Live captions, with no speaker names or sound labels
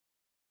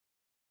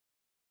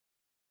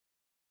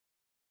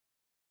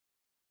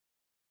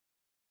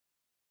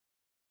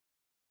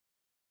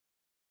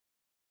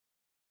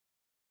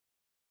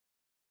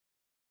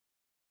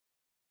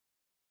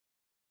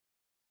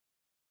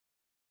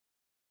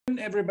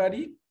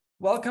everybody.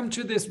 Welcome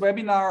to this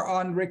webinar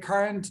on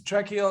recurrent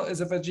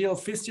tracheoesophageal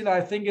fistula.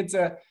 I think it's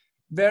a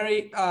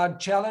very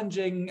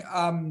challenging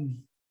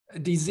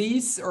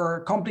disease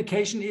or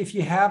complication if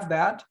you have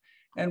that.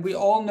 And we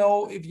all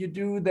know if you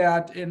do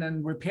that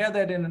and repair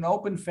that in an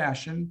open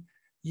fashion,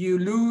 you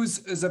lose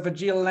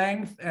esophageal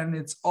length and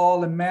it's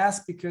all a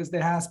mess because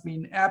there has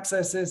been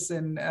abscesses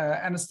and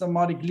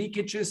anastomotic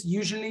leakages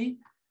usually.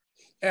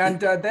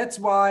 And that's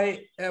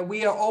why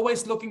we are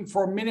always looking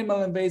for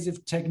minimal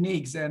invasive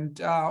techniques.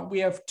 And we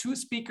have two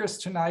speakers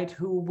tonight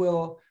who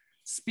will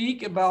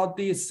speak about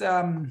these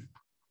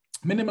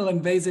minimal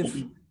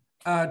invasive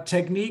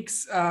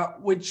techniques,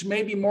 which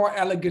may be more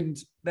elegant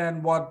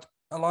than what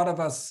a lot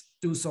of us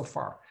do so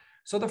far.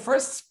 So the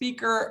first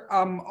speaker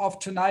of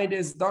tonight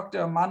is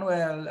Dr.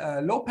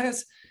 Manuel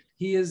Lopez.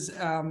 He is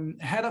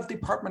head of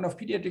Department of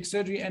Pediatric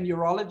Surgery and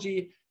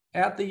Urology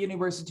at the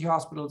University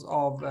Hospitals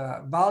of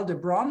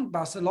Vall-d'Hebron,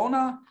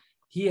 Barcelona.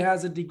 He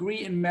has a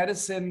degree in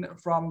medicine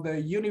from the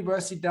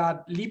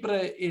Universidad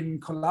Libre in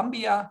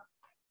Colombia.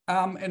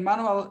 And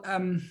Manuel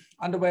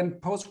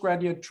underwent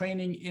postgraduate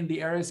training in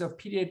the areas of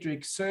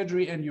pediatric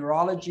surgery and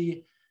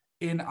urology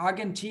in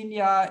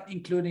Argentina,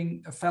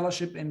 including a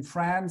fellowship in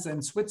France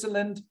and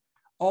Switzerland,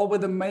 all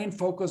with a main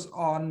focus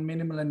on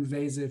minimal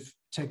invasive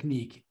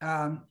technique.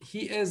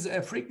 He is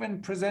a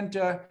frequent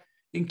presenter,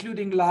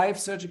 including live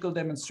surgical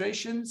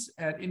demonstrations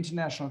at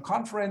international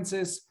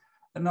conferences,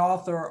 an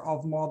author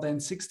of more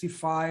than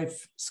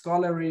 65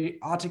 scholarly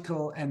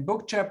article and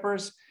book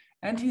chapters,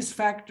 and he's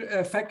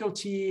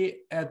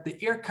faculty at the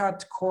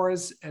EARCUT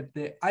course, at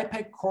the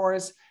IPEC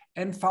course,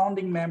 and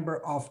founding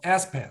member of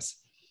ASPES.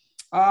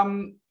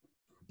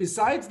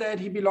 Besides that,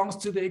 he belongs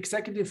to the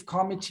executive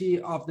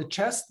committee of the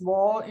Chest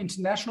Wall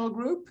International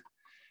Group.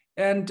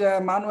 And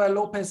Manuel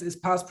Lopez is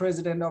past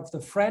president of the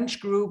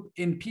French group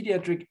in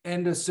pediatric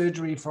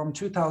endosurgery from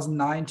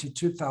 2009 to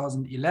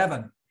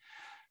 2011.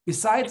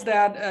 Besides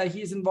that,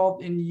 he is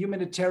involved in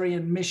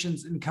humanitarian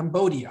missions in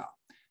Cambodia.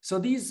 So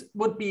these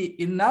would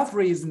be enough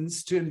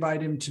reasons to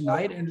invite him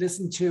tonight and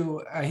listen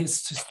to his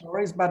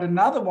stories. But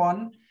another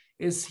one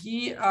is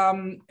he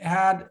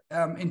had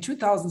in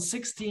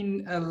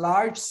 2016 a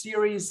large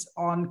series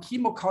on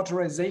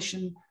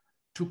chemocauterization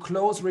to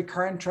close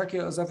recurrent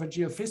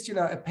tracheoesophageal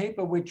fistula, a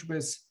paper which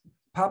was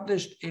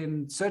published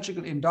in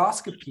Surgical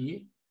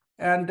Endoscopy.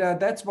 And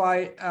that's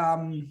why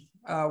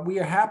we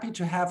are happy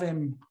to have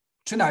him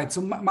tonight.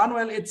 So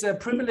Manuel, it's a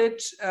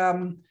privilege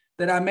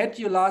that I met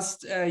you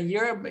last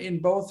year in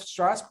both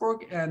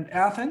Strasbourg and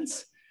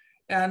Athens.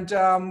 And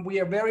we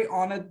are very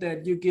honored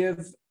that you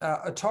give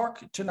a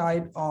talk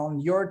tonight on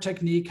your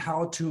technique,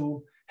 how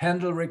to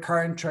handle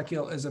recurrent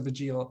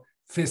tracheoesophageal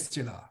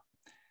fistula.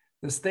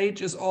 The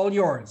stage is all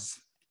yours.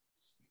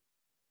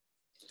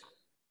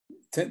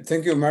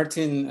 Thank you,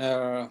 Martin.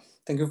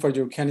 Thank you for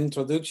your kind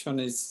introduction.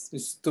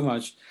 It's too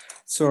much.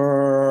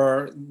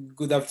 So,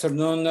 good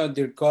afternoon,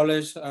 dear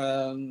college.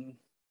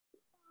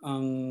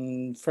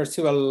 First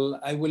of all,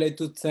 I would like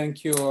to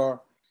thank you,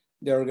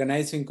 the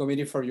organizing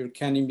committee, for your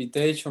kind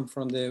invitation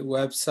from the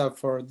website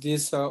for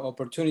this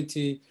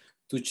opportunity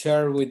to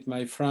share with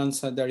my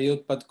friends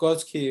Dariusz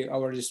Patkowski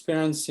our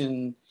experience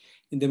in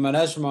the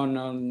management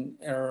on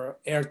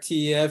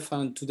TEF,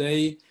 and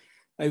today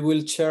I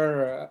will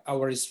share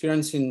our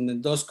experience in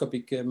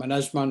endoscopic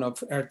management of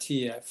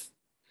TEF.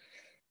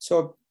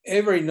 So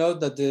everybody knows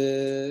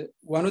that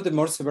one of the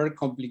most severe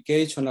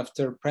complications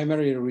after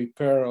primary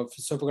repair of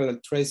esophageal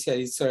atresia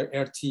is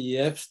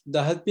TEF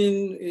that has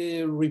been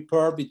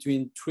repaired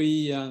between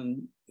 3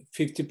 and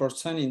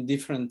 50% in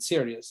different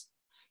series.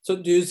 So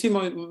do you see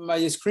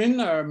my screen,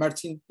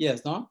 Martin?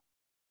 Yes, no?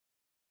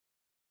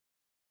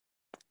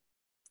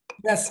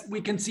 Yes, we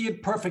can see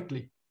it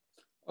perfectly.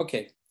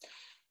 Okay.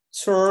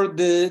 So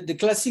the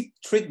classic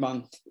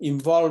treatment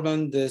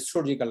involving the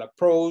surgical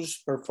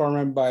approach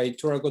performed by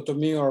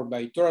thoracotomy or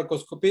by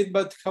Thoracoscopic,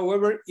 but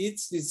however,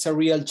 it's a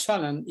real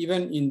challenge,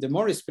 even in the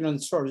more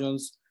experienced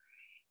surgeons,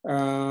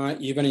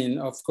 even in,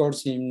 of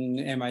course, in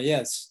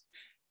MIS.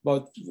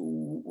 But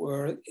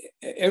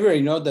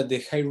everybody knows that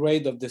the high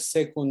rate of the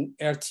second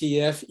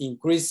TEF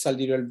increased a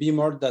little bit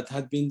more, that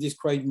had been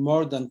described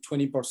more than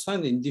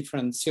 20% in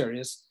different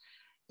series.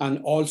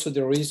 And also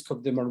the risk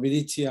of the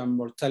morbidity and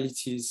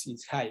mortality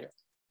is higher.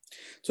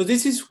 So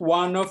this is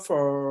one of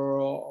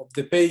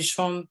the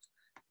patients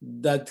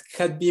that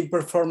had been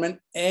performing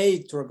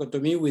a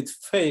thoracotomy with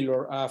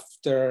failure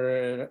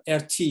after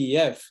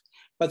TEF.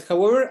 But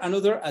however,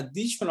 another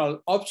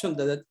additional option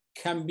that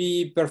can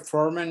be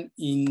performed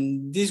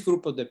in this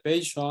group of the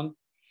patient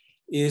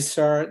is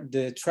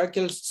the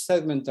tracheal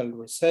segmental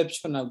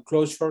resection and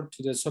closure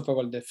to the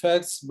esophageal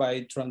defects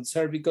by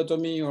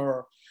transcervicotomy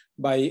or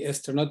by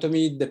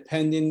sternotomy,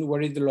 depending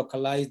where it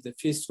localized the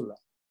fistula.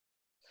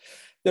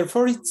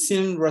 Therefore, it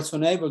seemed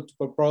reasonable to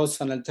propose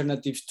an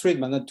alternative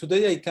treatment. And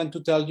today I can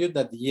tell you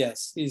that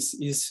yes,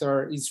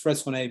 it's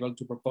reasonable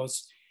to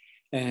propose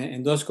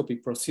an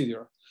endoscopic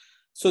procedure.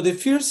 So the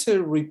first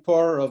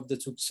report of the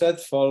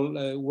successful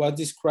was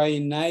described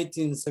in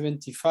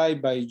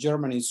 1975 by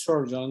German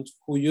surgeons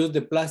who used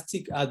the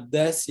plastic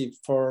adhesive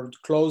for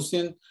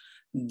closing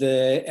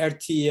the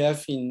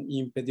RTF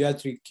in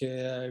pediatric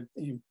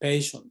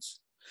patients.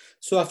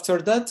 So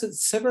after that,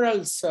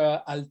 several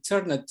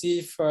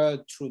alternatives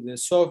through the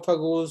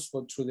esophagus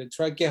or through the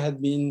trachea had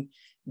been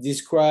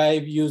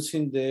described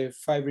using the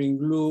fibrin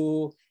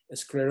glue,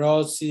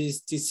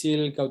 sclerosis,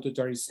 T-cell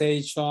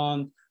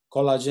cauterization,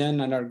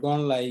 collagen and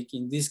argon, like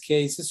in these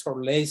cases,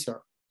 or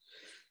laser.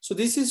 So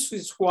this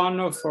is one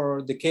of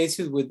the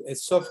cases with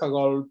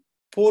esophageal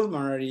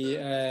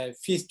pulmonary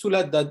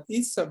fistula that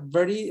is a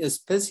very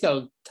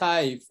special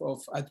type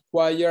of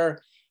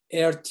acquired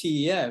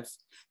RTF.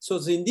 So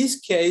in this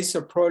case,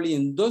 probably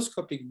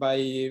endoscopic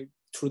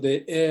through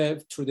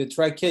the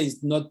trachea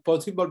is not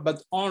possible,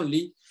 but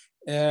only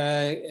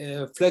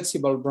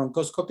flexible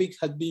bronchoscopic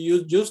had been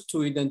used just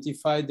to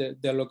identify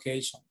the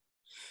location.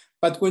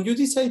 But when you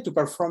decide to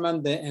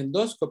perform the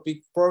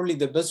endoscopic, probably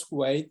the best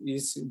way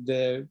is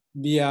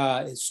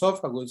via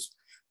esophagus.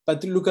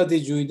 But look at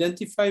it, you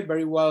identify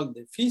very well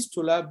the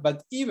fistula,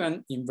 but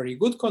even in very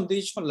good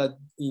condition, like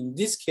in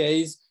this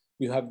case,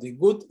 you have the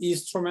good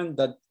instrument,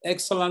 that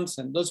excellent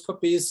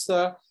endoscopy is,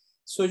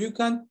 so you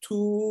can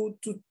to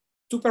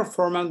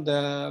perform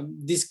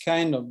this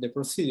kind of the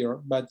procedure.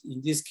 But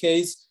in this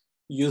case,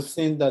 you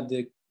think that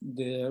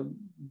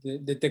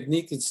the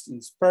technique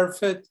is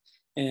perfect.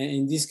 And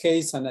in this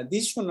case, an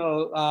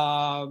additional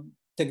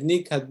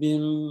technique had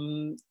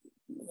been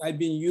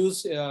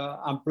used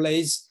and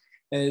placed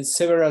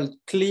several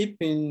clips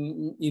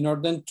in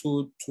order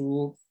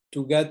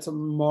to get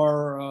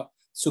more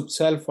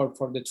success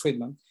for the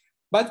treatment.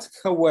 But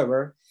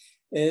however,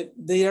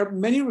 there are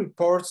many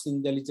reports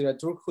in the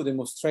literature who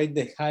demonstrate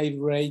the high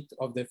rate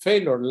of the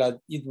failure like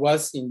it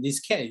was in this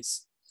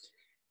case.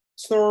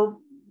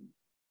 So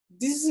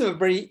this is a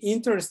very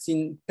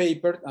interesting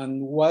paper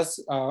and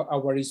was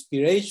our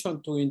inspiration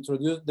to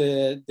introduce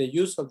the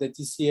use of the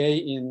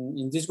TCA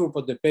in this group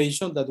of the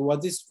patient that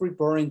was this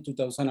report in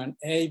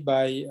 2008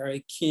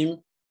 by Kim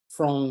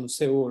from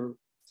Seoul.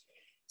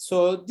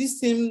 So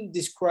this team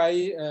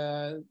described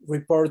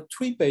report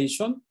 3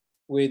 patients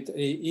with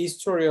a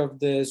history of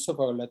the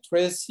esophageal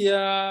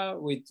atresia,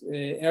 with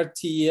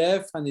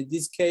RTF, and in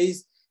this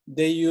case,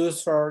 they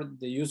use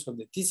the use of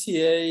the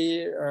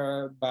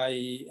TCA by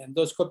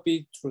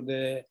endoscopy through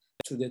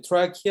the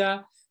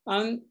trachea,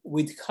 and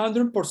with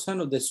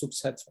 100% of the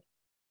success.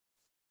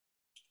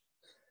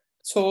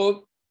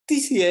 So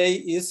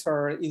TCA is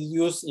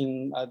used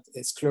in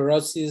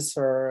sclerosis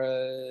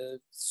or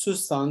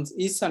substance.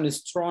 It's a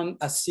strong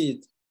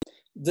acid.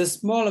 The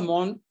small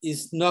amount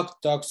is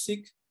not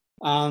toxic,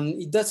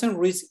 and it doesn't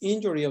risk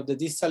injury of the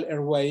distal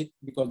airway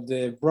because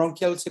the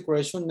bronchial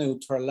secretion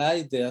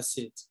neutralizes the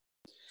acid.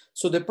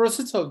 So the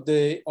process of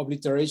the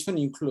obliteration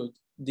include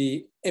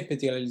the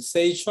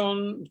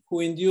epithelialization, who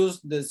induce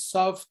the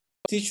soft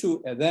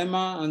tissue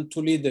edema and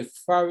to lead the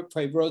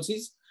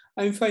fibrosis,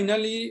 and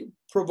finally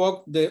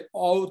provoke the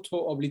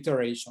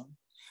auto-obliteration.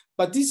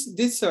 But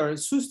this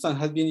substance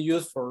has been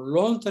used for a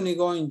long time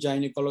ago in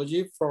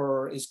gynecology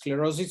for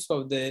sclerosis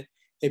of the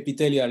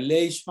epithelial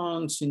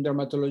lesions, in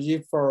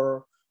dermatology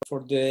for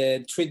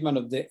the treatment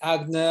of the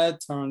acne,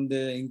 and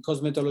in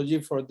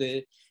cosmetology for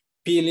the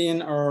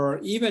peeling, or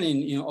even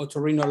in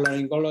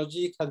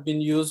otorhinolaryngology has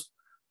been used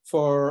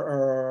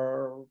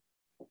for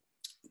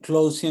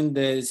closing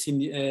the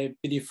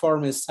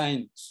piriform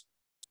sinus.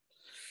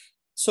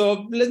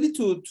 So let me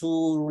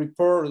to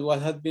report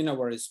what had been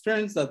our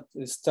experience that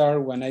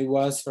started when I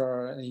was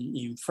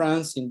in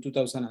France in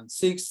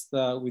 2006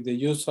 with the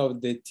use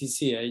of the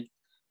TCA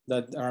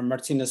that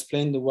Martin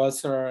explained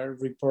was a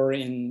report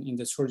in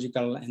the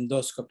surgical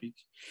endoscopic.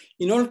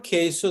 In all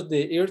cases,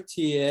 the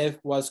RTF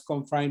was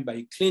confined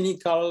by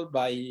clinical,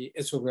 by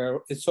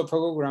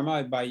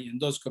esophagogram, by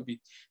endoscopy.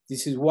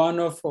 This is one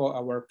of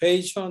our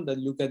patients that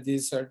look at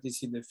this.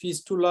 This is the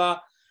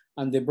fistula,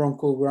 and the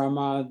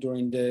bronchogramma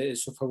during the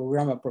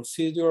esophagogramma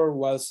procedure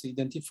was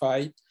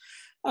identified.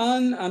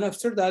 And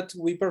after that,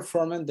 we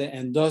performed the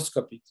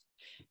endoscopy.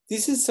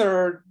 This is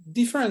a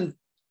different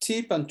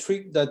tip and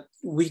trick that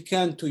we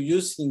can to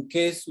use in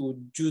case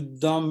you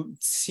don't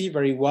see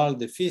very well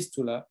the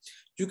fistula.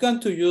 You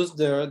can to use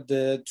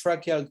the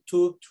tracheal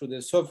tube through the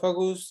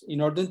esophagus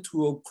in order to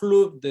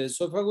occlude the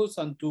esophagus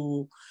and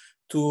to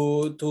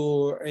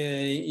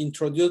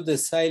introduce the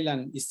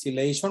silent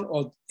installation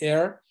of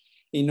air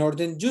in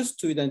order just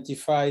to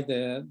identify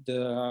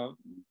the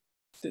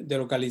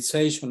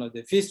localization of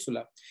the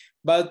fistula.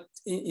 But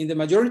in the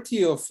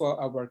majority of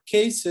our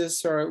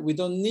cases, we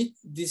don't need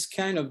this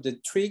kind of the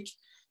trick.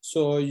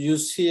 So you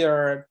see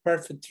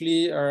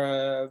perfectly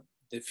the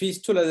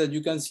fistula that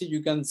you can see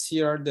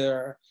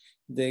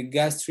the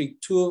gastric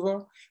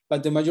tube,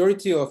 but the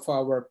majority of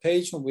our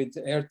patients with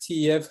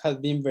RTF has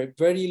been very,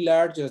 very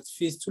large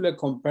fistula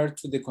compared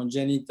to the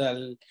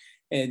congenital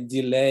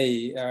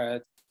delay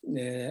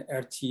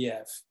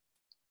RTF.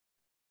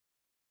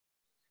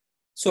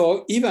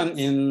 So even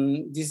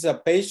in, this is a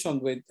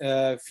patient with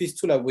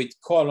fistula with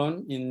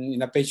colon,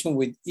 in a patient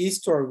with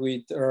history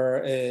with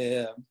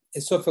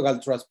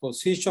esophageal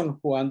transposition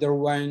who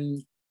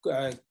underwent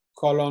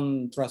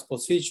colon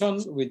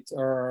transposition with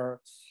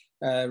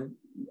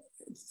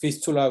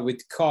fistula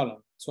with colon.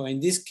 So in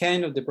this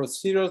kind of the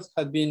procedures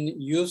have been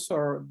used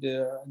or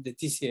the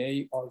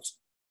TCA also.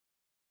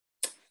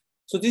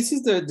 So this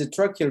is the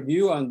tracheal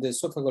view and the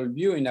esophageal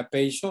view in a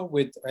patient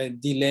with a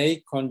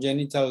delayed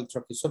congenital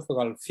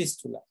tracheoesophageal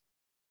fistula.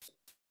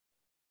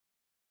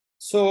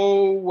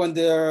 So when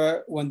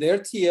the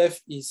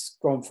RTF is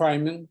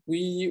confirmed,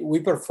 we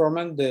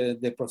perform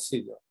the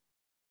procedure.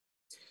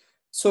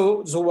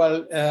 So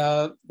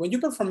when you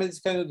perform this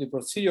kind of the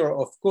procedure,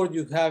 of course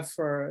you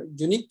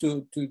need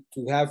to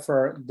have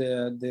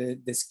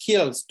the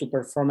skills to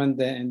perform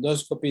the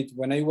endoscopy.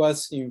 When I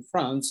was in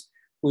France,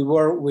 we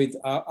were with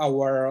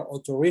our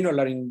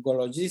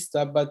otorhinolaryngologist,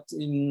 but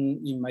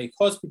in my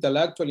hospital,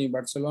 actually in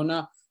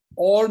Barcelona,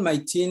 all my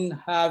team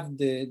have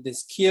the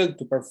skill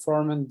to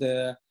perform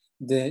the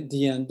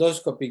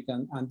endoscopic,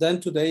 and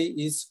then today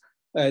is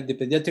the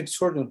pediatric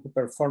surgeon who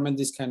perform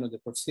this kind of the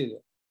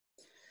procedure.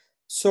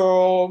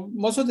 So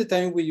most of the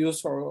time we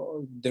use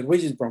the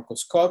rigid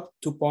bronchoscope,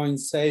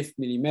 2.6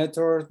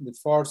 millimeters, the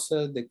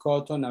forceps, the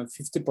cotton, and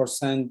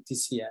 50%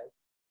 TCA.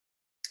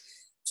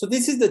 So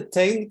this is the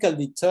technical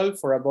detail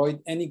for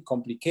avoid any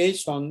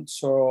complication.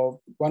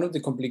 So one of the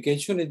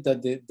complications is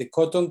that the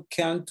cotton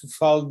can't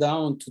fall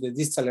down to the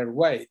distal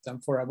airway.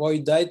 And for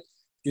avoid that,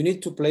 you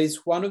need to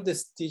place one of the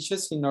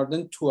stitches in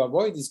order to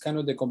avoid this kind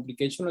of the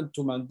complication and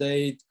to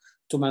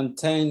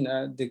maintain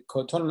the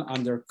cotton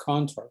under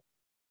control.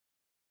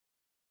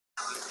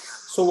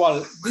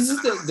 So this is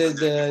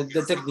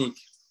the technique.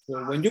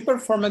 So when you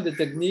perform the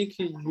technique,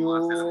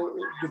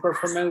 you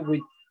perform it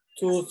with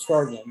two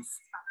surgeons.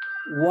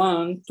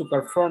 One to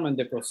perform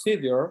the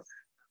procedure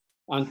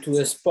and to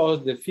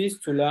expose the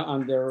fistula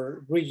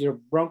under rigid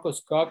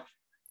bronchoscope.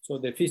 So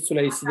the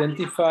fistula is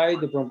identified,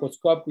 the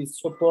bronchoscope is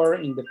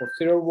supported in the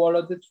posterior wall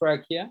of the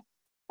trachea,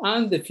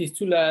 and the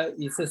fistula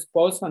is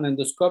exposed and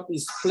endoscope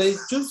is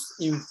placed just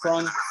in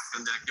front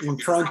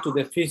to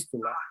the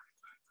fistula.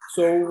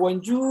 So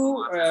when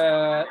you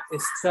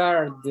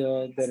start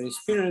the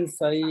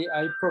experience,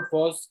 I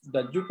propose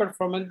that you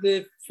perform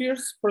the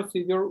first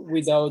procedure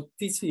without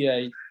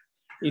TCA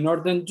in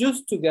order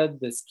just to get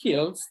the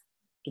skills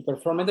to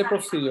perform the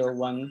procedure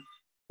when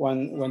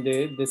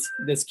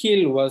the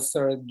skill was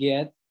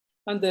get,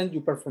 and then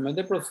you perform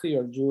the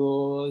procedure.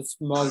 You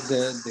smoke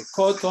the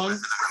cotton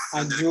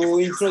and you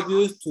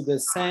introduce to the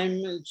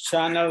same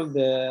channel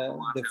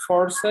the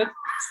forceps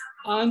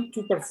and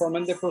to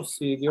perform the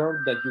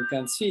procedure that you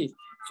can see.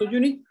 So you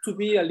need to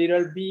be a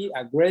little bit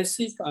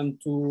aggressive and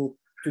to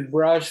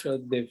brush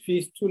the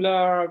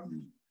fistula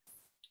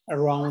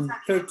around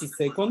 30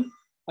 seconds.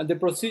 And the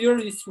procedure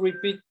is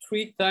repeated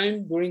 3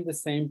 times during the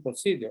same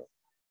procedure.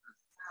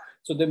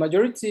 So the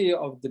majority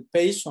of the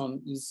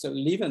patient is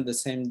leaving the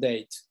same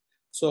date.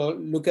 So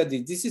look at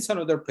this. This is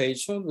another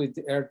patient with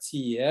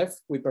RTF.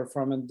 We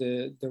performed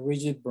the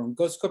rigid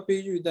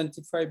bronchoscopy. You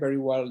identify very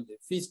well the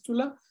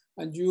fistula,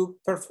 and you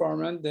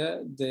perform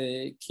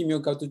the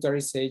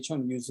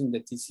chemocauterization using the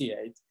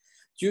TCA.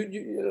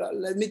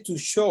 Let me to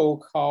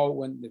show how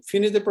when they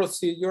finish the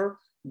procedure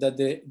that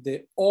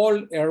the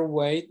all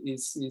airway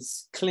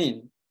is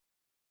clean.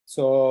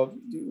 So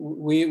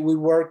we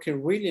work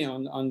really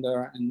on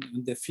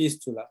the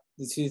fistula.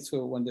 This is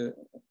when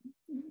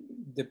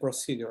the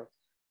procedure.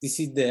 This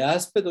is the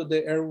aspect of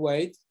the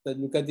airway that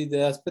look at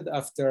the aspect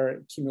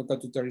after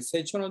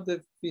chemocauterization of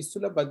the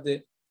fistula, but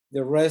the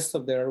rest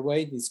of the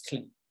airway is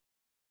clean.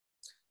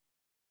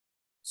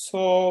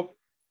 So,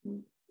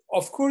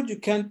 of course, you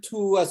can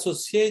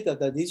associate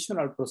an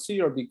additional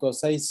procedure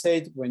because I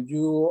said when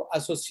you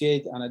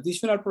associate an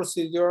additional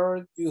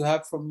procedure, you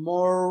have a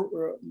more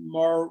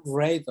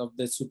rate of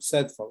the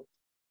successful.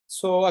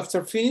 So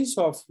after finish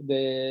of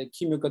the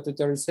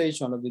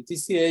chemocauterization of the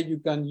TCA, you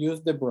can use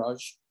the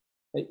brush.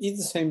 It's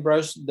the same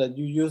brush that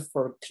you use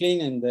for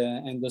cleaning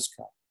the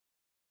endoscope.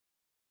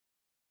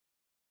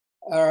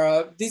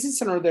 This is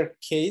another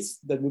case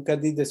that look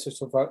at the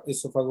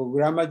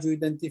esophagogramma. You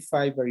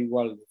identify very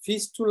well the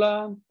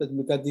fistula, but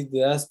look at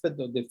the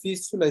aspect of the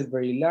fistula is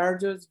very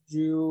large.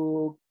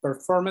 You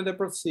perform the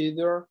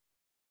procedure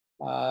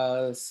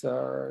as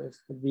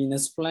been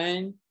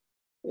explained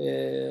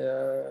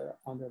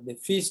under the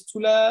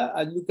fistula.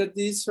 And look at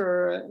this,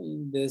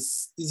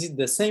 this is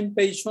the same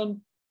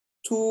patient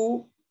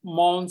 2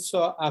 months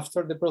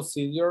after the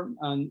procedure,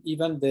 and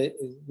even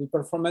we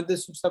performed the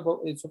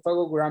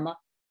esophagogramma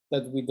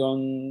that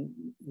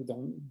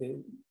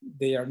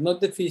they are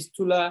not the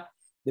fistula.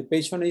 The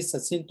patient is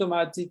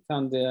asymptomatic,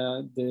 and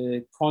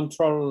the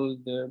control,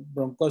 the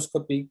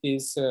bronchoscopic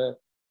is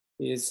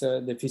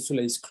the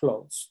fistula is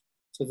closed.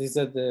 So these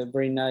are the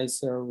very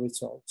nice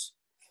results.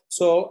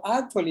 So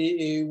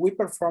actually, we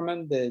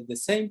performed the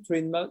same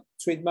treatment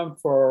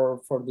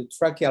for the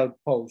tracheal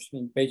pouch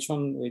in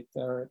patient with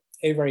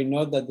every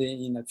note that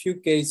in a few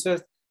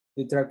cases,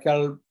 the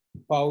tracheal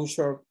pouch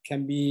or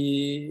can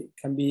be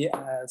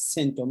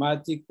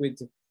symptomatic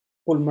with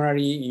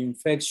pulmonary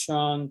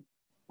infection.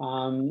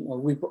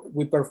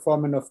 We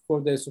perform, and of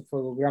course, the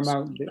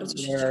esophagogram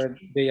where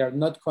they are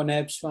not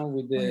connection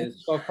with the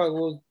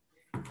esophagus.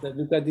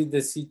 Look at the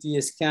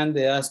CT scan,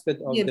 the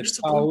aspect of the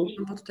pouch.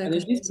 And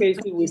in this case,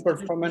 we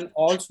perform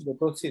also the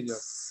procedure.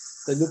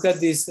 So look at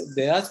this,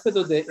 the aspect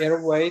of the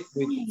airway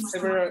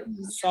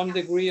with some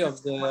degree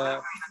of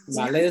the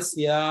malaise,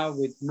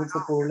 with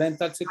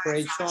mucopurulental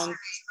secretion.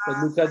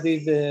 But look at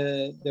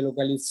the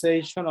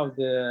localization of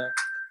the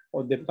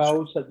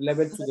pouch at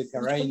level to the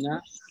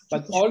carina.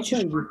 But also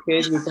in this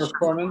case, we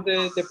perform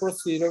the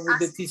procedure with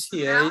the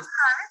TCA.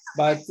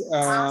 But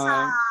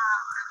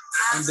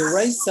on the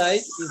right side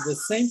is the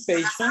same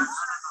patient.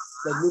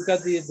 But look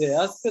at the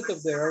aspect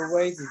of the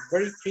airway is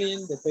very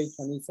clean. The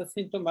patient is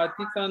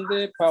asymptomatic and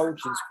the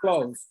pouch is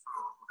closed.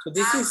 So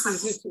this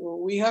is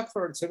we have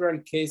for several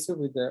cases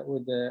with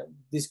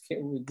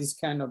this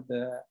kind of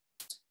the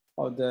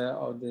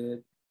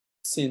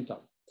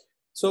symptom.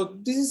 So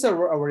this is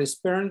our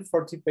experience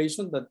 40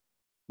 patients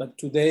that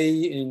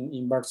today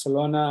in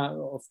Barcelona,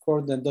 of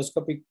course, the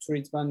endoscopic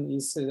treatment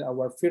is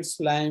our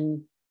first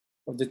line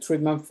of the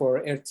treatment for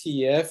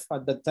RTEF.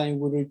 At that time,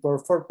 we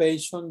report 4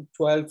 patients,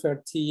 12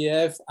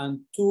 RTEF,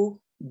 and 2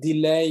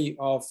 delay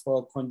of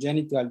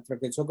congenital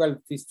tracheoesophageal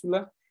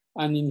fistula.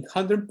 And in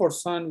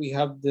 100%, we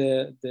have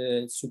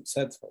the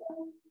successful.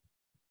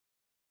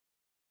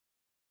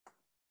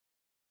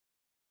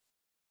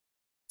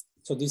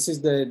 So this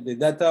is the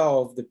data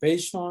of the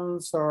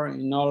patients, or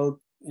in all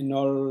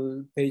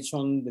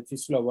patients, the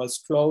fistula was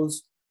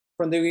closed.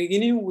 From the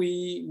beginning,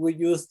 we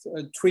used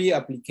 3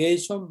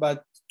 applications,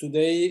 but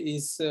today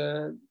is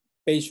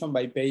patient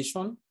by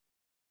patient.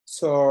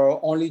 So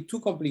only 2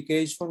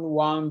 complications,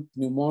 1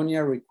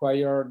 pneumonia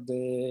required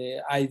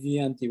the IV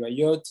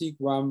antibiotic,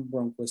 1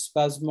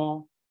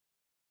 bronchospasm.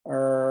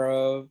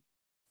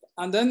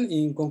 And then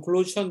in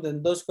conclusion, the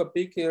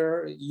endoscopic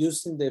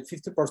using the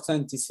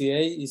 50%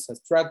 TCA is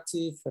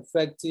attractive,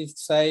 effective,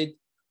 safe,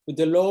 with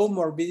the low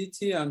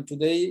morbidity, and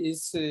today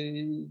is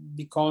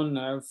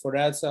become for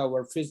us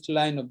our first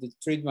line of the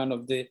treatment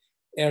of the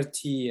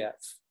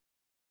RTEF.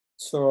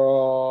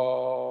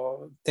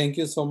 So thank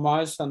you so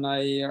much, and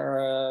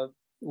I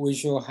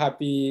wish you a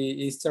happy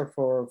Easter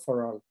for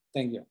all.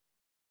 Thank you.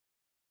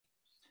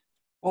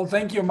 Well,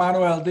 thank you,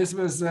 Manuel. This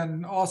was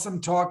an awesome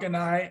talk, and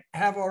I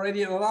have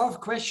already a lot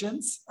of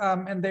questions,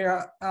 and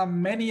there are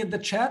many in the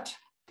chat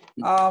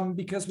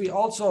because we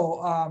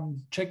also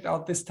checked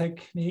out this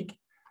technique.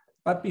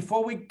 But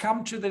before we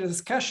come to the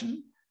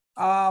discussion,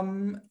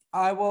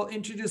 I will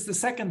introduce the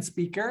second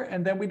speaker,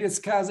 and then we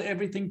discuss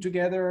everything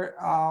together,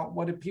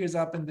 what appears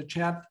up in the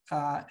chat,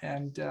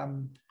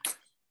 and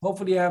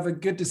hopefully have a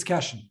good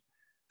discussion.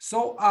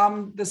 So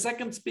the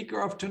second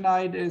speaker of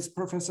tonight is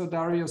Professor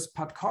Dariusz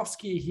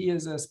Patkowski. He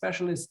is a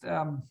specialist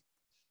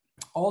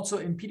also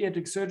in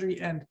pediatric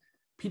surgery and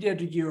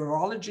pediatric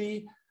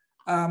urology.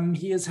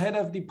 He is head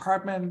of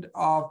Department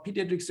of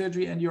Pediatric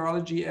Surgery and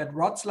Urology at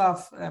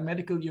Wroclaw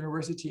Medical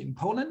University in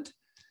Poland.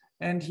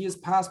 And he is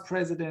past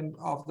president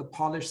of the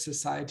Polish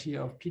Society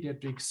of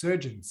Pediatric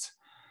Surgeons.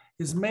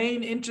 His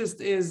main interest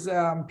is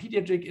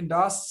pediatric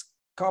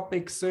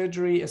endoscopic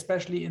surgery,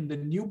 especially in the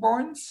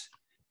newborns.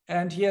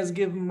 And he has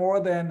given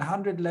more than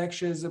 100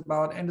 lectures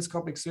about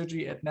endoscopic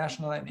surgery at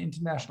national and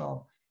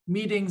international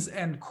meetings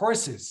and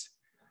courses.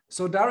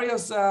 So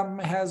Dariusz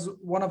has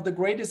one of the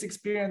greatest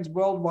experience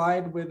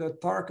worldwide with a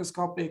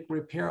thoracoscopic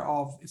repair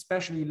of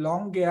especially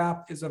long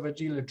gap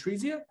esophageal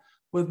atresia,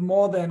 with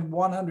more than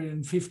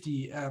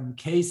 150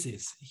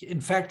 cases. In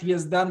fact, he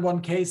has done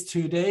one case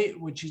today,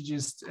 which he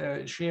just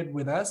shared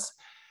with us.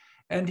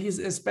 And he's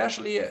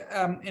especially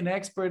an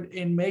expert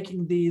in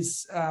making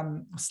these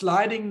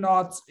sliding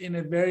knots in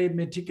a very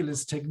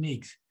meticulous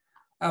technique.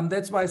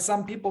 That's why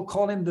some people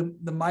call him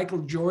the Michael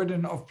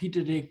Jordan of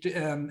pediatric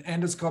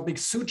endoscopic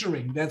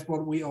suturing. That's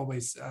what we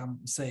always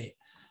say.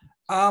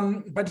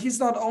 But he's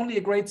not only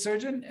a great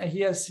surgeon,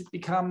 he has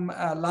become,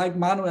 like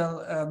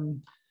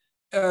Manuel,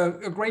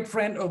 a great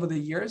friend over the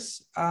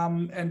years.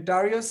 And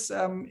Dariusz,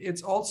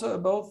 it's also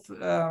both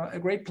a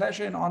great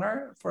pleasure and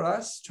honor for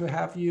us to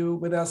have you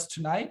with us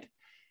tonight,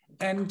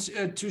 and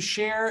to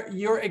share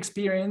your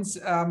experience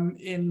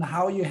in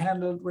how you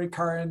handled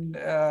recurrent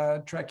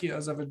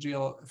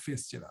tracheoesophageal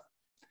fistula.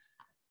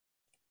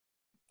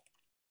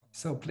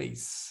 So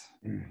please.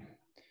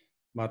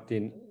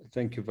 Martin,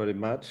 thank you very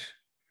much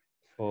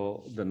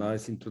for the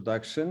nice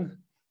introduction.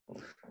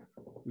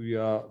 We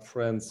are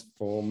friends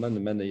for many,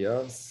 many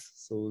years,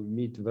 so we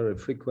meet very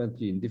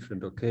frequently in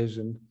different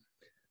occasions.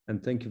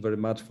 And thank you very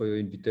much for your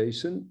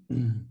invitation.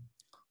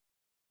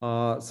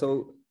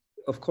 So,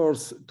 of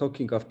course,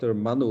 talking after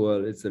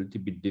Manuel is a little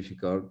bit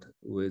difficult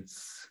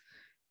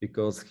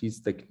because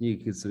his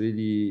technique is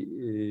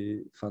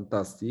really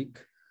fantastic.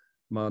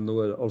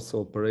 Manuel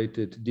also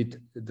did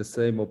the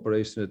same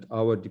operation at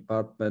our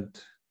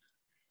department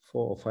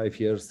 4 or 5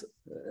 years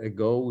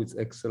ago with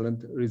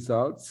excellent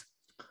results.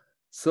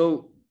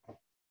 So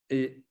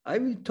I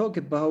will talk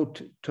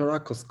about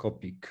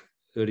thoracoscopic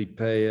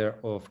repair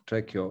of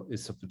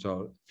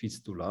tracheoesophageal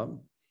fistula.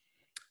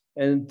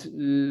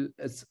 And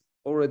as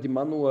already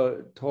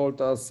Manuel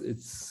told us,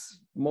 it's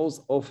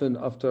most often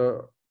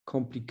after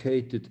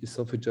complicated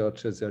esophageal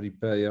atresia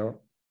repair.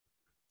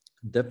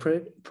 The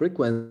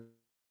frequent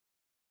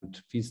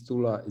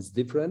fistula is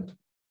different.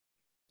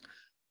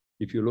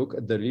 If you look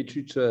at the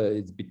literature,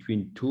 it's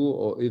between 2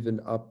 or even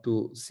up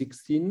to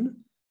 16%.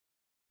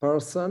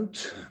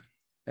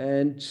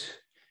 And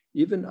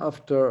even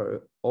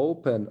after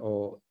open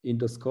or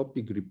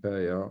endoscopic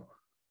repair,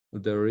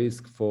 the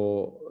risk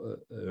for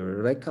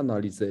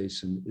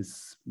recanalization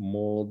is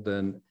more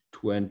than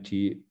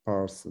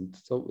 20%.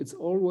 So it's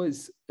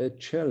always a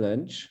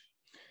challenge.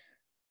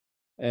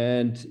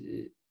 And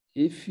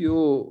if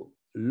you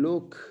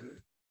look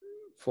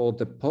for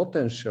the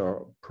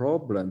potential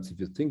problems, if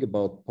you think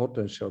about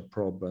potential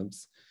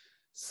problems,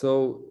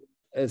 so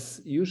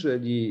as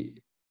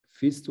usually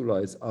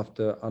fistula is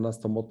after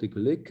anastomotic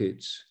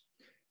leakage,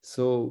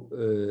 so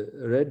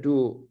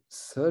redo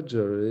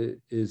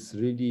surgery is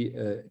really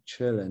a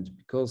challenge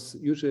because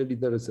usually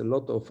there is a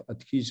lot of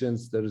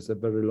adhesions, there is a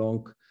very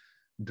long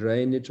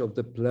drainage of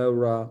the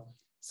pleura.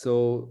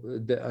 So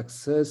the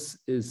access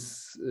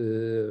is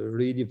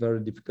really very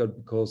difficult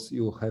because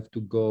you have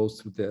to go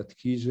through the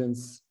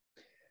adhesions.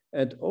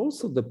 And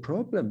also the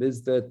problem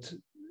is that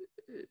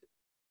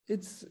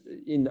it's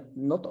in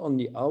not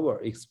only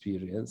our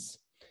experience,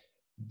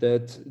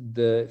 that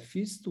the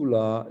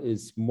fistula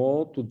is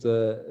more to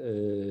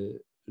the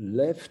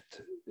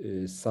left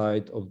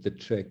side of the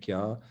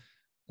trachea,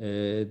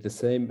 the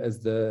same as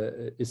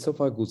the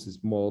esophagus is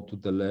more to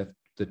the left of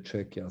the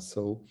trachea.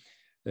 So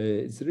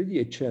it's really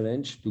a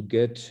challenge to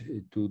get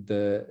to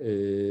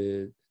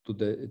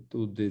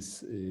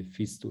this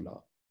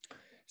fistula.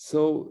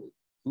 So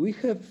we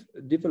have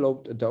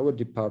developed at our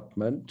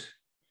department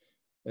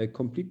a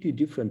completely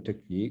different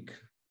technique,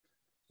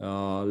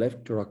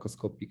 left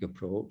thoracoscopic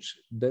approach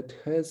that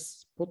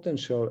has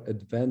potential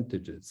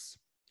advantages.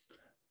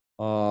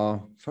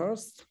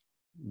 First,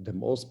 the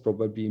most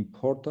probably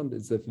important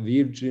is a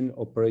virgin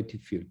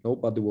operative field.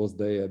 Nobody was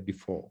there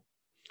before.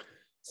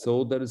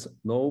 So there is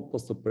no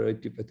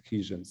postoperative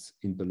adhesions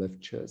in the left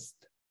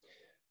chest.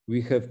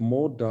 We have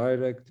more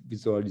direct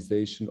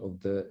visualization of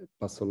the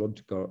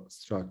pathological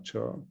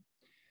structure.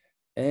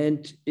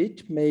 And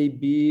it may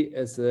be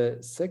as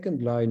a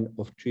second line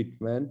of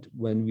treatment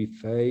when we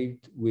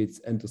failed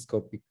with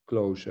endoscopic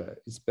closure,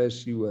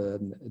 especially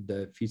when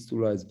the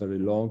fistula is very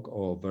long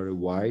or very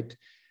wide,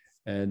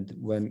 and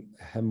when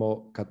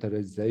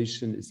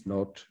hemocauterization is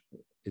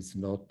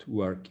not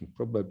working.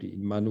 Probably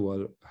in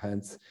manual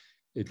hands,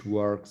 it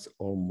works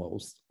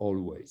almost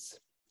always.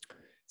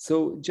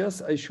 So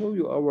just I show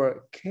you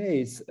our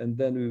case, and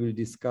then we will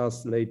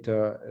discuss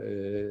later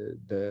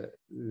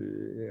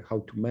how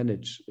to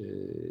manage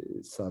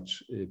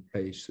such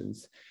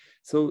patients.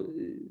 So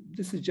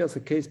this is just a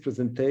case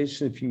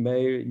presentation, a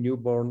female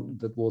newborn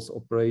that was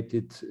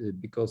operated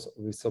because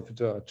of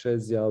esophageal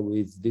atresia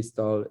with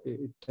distal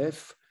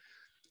TEF.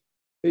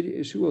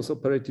 She was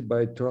operated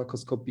by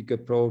thoracoscopic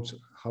approach.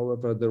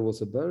 However, there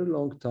was a very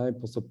long time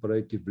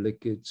postoperative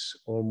leakage,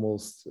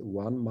 almost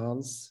 1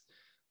 month.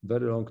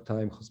 Very long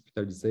time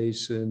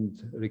hospitalization,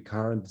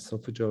 recurrent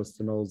esophageal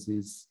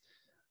stenosis,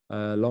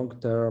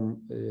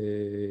 long-term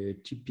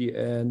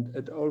TPN,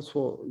 and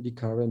also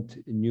recurrent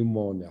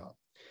pneumonia.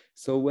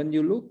 So when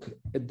you look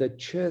at the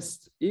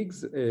chest,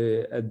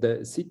 at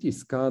the CT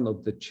scan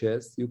of the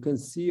chest, you can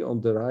see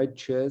on the right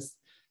chest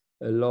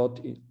a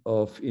lot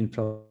of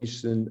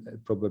inflammation,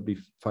 probably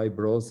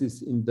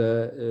fibrosis in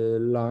the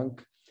lung.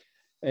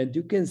 And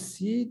you can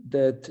see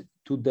that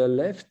to the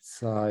left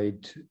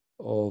side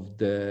of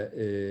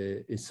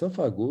the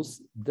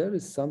esophagus, there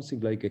is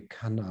something like a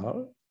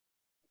canal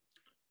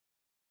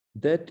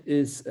that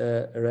is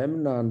a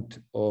remnant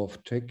of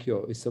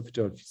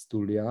tracheoesophageal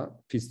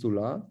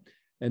fistula,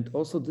 and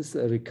also this is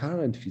a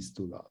recurrent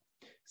fistula.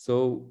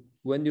 So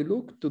when you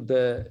look to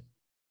the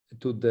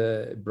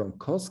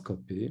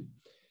bronchoscopy,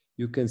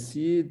 you can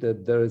see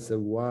that there is a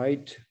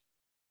wide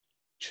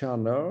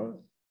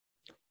channel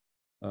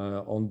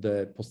on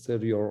the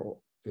posterior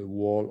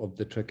wall of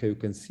the trachea. You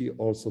can see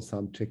also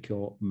some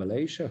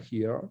tracheomalacia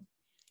here.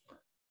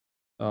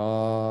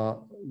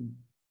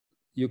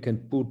 You can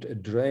put a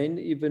drain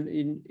even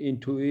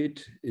into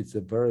it. It's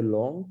a very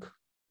long.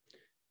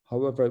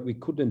 However, we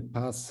couldn't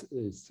pass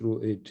through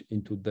it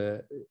into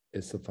the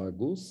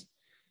esophagus.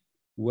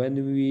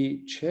 When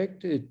we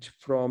checked it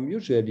from,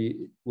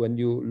 usually when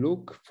you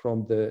look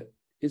from the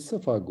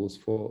esophagus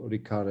for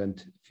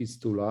recurrent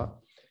fistula,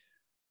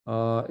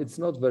 it's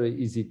not very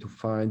easy to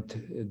find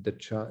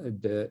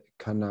the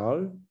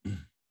canal.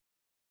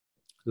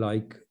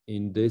 Like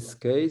in this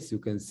case, you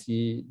can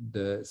see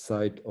the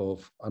site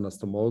of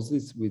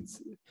anastomosis with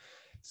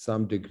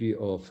some degree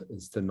of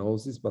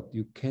stenosis, but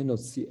you cannot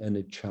see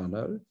any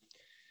channel.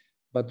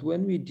 But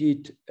when we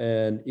did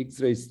an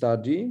X-ray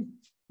study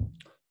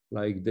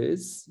like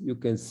this, you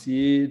can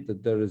see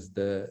that there is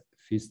the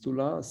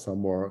fistula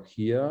somewhere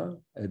here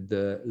at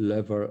the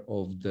level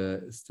of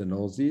the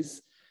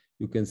stenosis.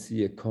 You can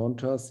see a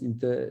contrast in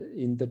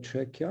the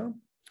trachea.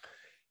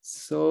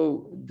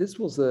 So this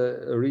was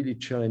a really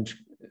challenge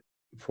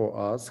for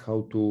us,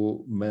 how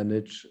to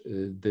manage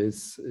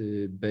this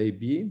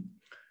baby.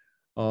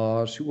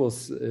 She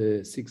was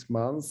 6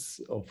 months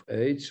of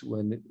age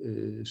when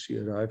she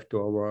arrived to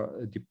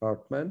our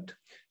department.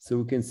 So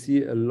we can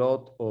see a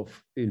lot of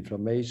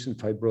inflammation,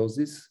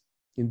 fibrosis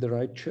in the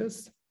right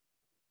chest.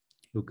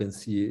 You can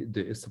see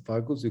the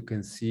esophagus. You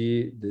can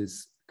see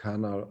this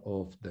canal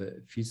of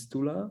the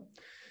fistula.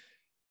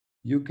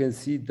 You can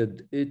see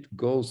that it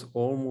goes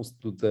almost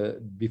to the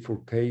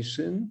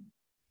bifurcation.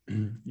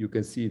 You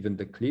can see even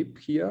the clip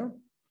here.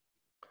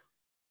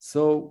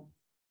 So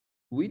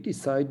we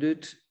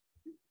decided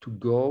to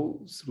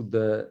go through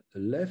the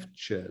left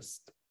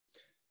chest,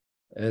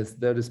 as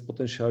there is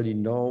potentially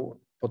no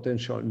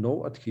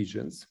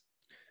adhesions.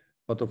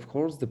 But of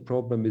course, the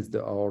problem is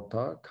the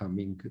aorta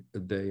coming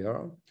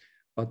there.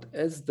 But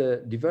as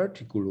the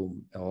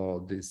diverticulum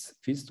or this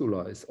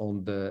fistula is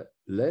on the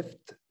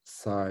left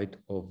side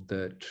of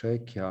the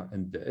trachea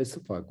and the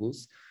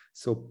esophagus,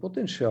 so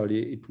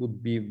potentially it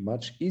would be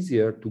much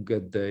easier to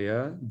get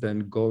there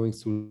than going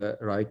through the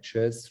right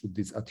chest, through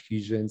these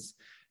adhesions,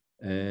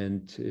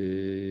 and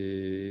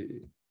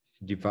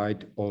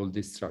divide all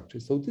these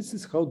structures. So this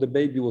is how the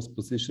baby was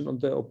positioned on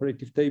the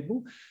operative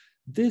table.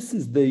 This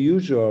is the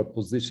usual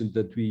position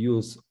that we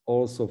use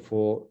also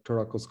for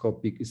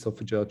thoracoscopic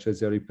esophageal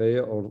tracheal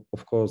repair, or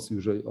of course,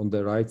 usually on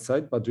the right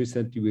side. But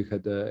recently we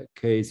had a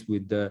case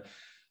with the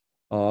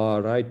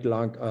right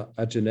lung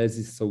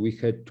agenesis, so we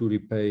had to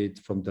repair it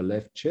from the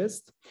left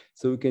chest.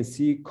 So we can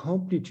see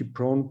completely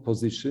prone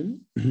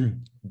position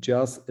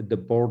just at the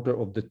border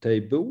of the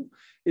table.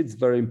 It's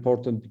very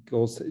important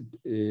because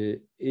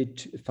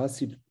it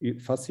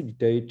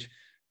facilitates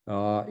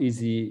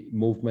easy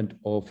movement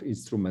of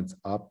instruments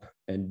up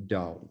and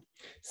down.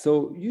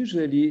 So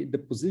usually the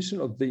position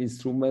of the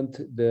instrument,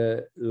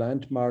 the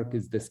landmark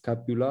is the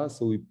scapula.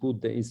 So we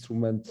put the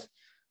instrument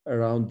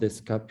around the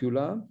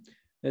scapula.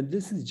 And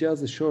this is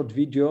just a short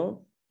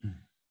video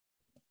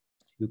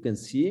you can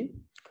see.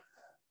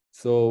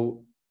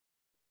 So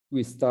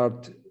we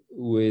start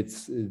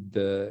with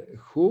the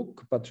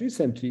hook, but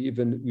recently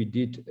even we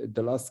did,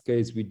 the last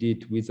case we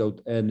did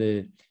without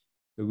any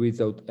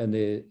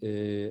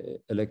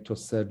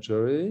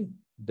electrosurgery,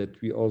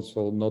 that we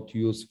also not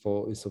use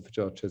for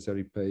esophageal tracheal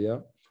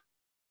repair.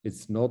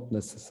 It's not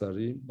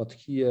necessary, but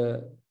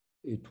here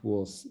it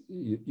was,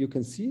 you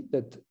can see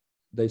that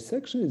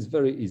dissection is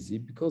very easy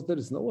because there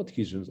is no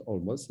adhesions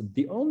almost.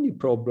 The only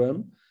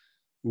problem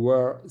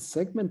were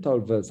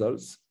segmental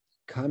vessels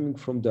coming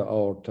from the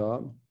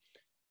aorta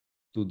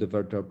to the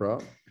vertebra.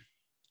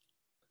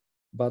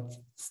 But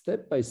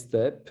step by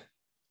step,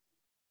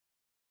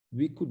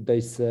 we could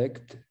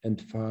dissect and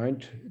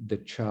find the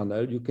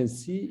channel. You can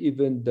see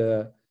even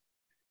the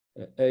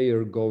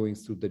air going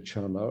through the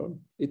channel.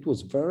 It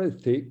was very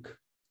thick,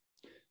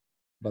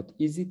 but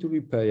easy to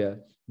repair.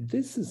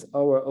 This is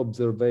our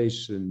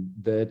observation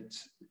that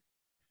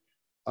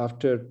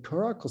after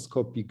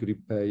thoracoscopic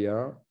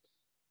repair,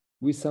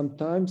 we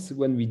sometimes,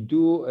 when we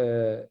do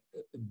a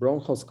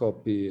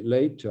bronchoscopy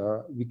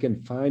later, we can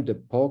find a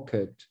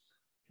pocket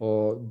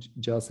or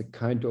just a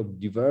kind of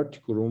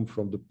diverticulum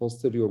from the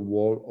posterior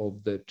wall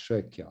of the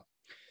trachea.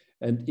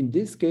 And in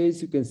this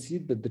case, you can see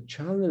that the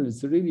channel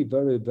is really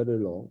very, very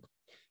long.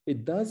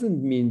 It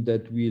doesn't mean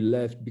that we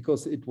left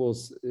because it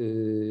was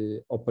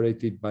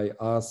operated by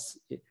us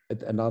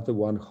at another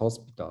one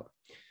hospital.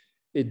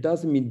 It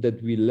doesn't mean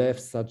that we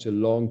left such a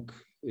long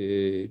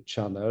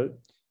channel.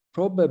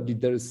 Probably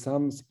there is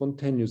some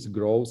spontaneous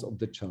growth of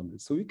the channel.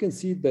 So we can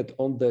see that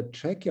on the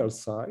tracheal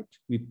side,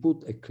 we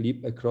put a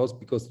clip across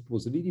because it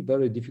was really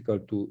very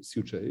difficult to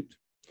suture it.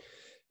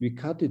 We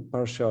cut it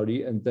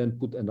partially and then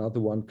put another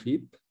one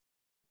clip.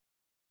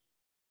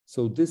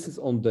 So this is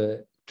on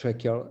the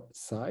tracheal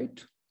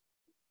side.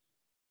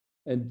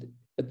 And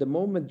at the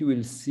moment you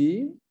will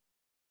see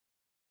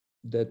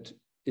that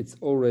it's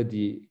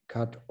already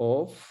cut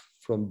off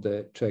from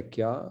the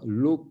trachea.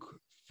 Look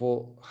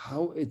for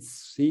how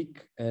it's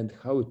thick and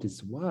how it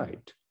is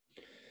wide.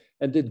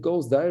 And it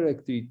goes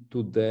directly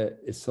to the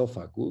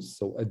esophagus.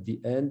 So at the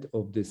end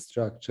of the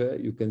structure,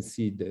 you can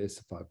see the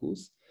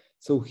esophagus.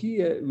 So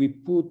here we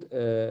put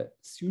a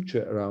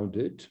suture around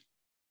it.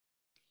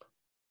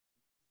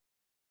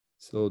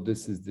 So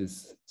this is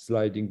this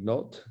sliding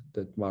knot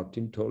that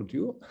Martin told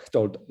you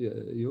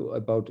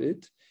about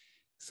it.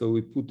 So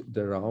we put it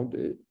around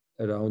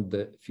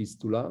the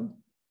fistula.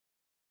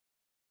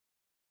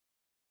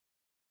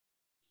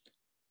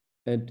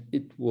 And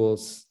it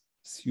was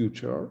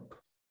sutured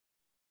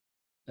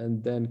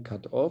and then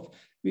cut off.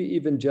 We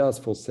even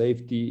just for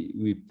safety,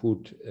 we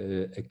put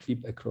a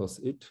clip across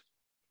it,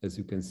 as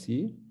you can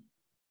see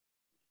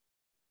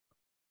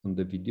on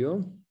the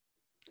video.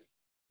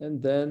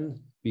 And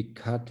then we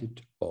cut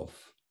it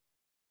off.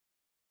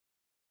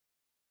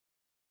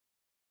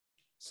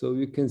 So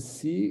you can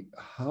see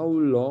how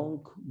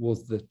long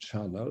was the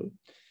channel.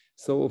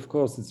 So of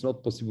course, it's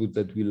not possible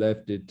that we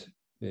left it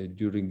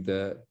during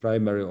the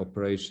primary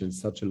operation,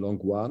 such a long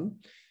one.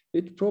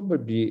 it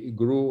probably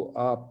grew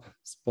up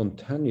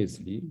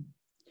spontaneously.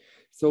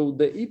 So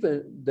the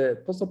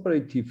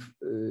postoperative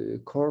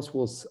course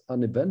was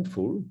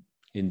uneventful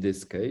in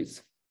this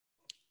case.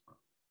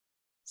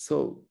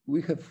 So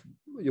we have,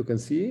 you can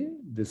see,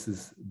 this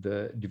is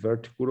the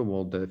diverticulum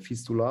or the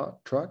fistula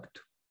tract.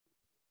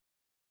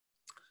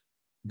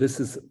 This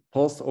is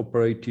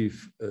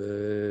post-operative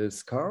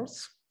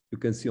scars. You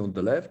can see on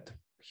the left.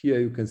 Here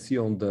you can see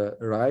on the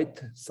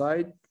right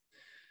side.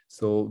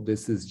 So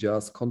this is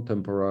just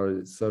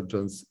contemporary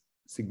surgeon's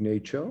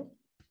signature.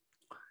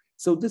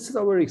 So this is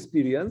our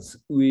experience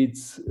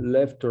with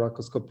left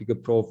thoracoscopic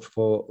approach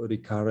for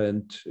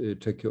recurrent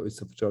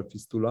tracheoesophageal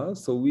fistula.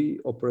 So we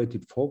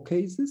operated 4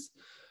 cases.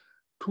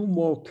 2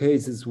 more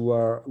cases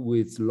were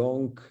with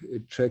long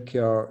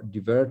trachea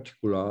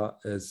diverticula,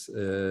 as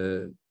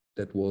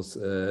that was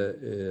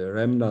a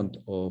remnant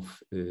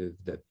of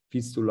the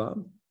fistula.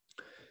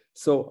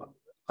 So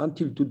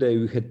until today,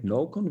 we had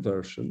no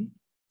conversion.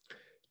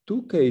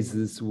 2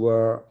 cases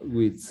were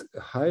with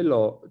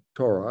high-low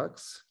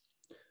thorax.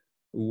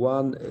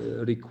 1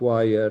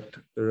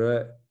 required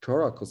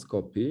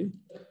thoracoscopy,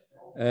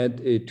 and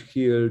it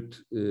healed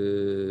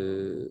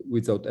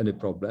without any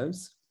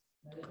problems.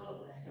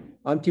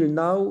 Until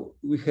now,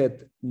 we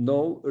had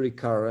no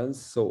recurrence,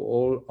 so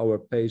all our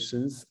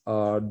patients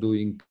are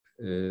doing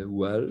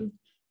well.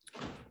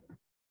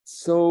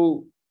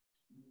 So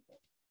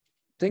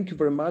thank you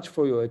very much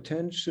for your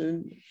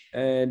attention,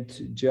 and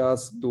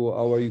just to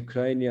our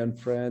Ukrainian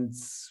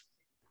friends,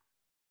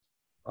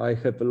 I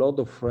have a lot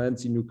of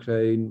friends in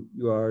Ukraine.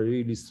 You are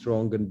really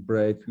strong and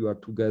brave. You are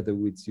together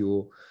with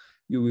you.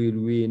 You will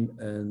win.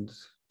 And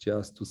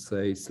just to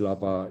say,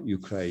 Slava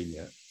Ukraine.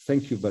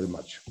 Thank you very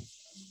much.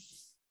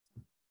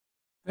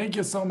 Thank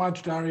you so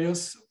much,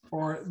 Dariusz,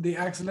 for the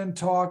excellent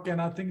talk.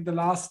 And I think the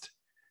last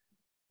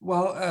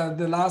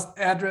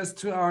address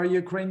to our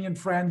Ukrainian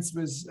friends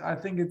was, I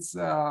think it's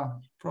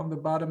from the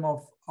bottom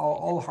of our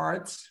all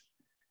hearts.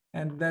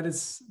 And that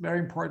is very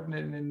important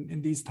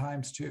in these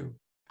times too.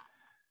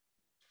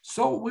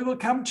 So we will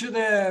come to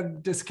the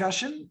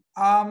discussion.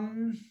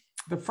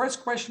 The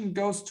first question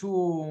goes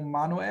to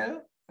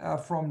Manuel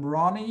from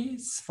Ronnie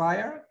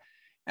Spire,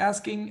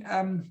 asking,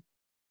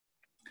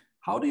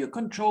 how do you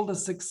control the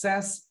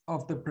success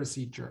of the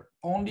procedure?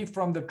 Only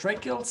from the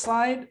tracheal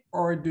side,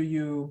 or do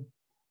you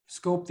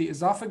scope the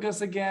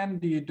esophagus again?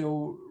 Do you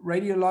do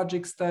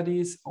radiologic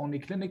studies only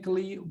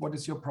clinically? What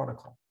is your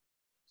protocol?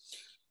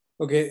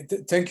 Okay,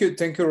 thank you,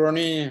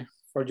 Ronnie,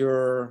 for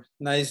your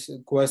nice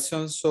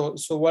questions. So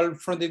well,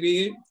 from the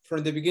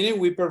beginning,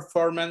 we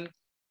performed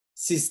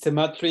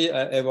systematic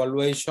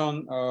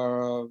evaluation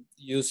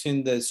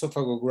using the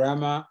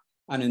esophagogramma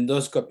and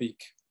endoscopic.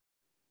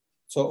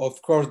 So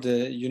of course,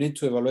 you need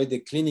to evaluate the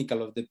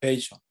clinical of the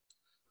patient.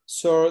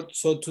 So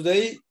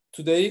today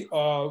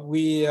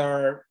we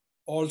are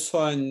also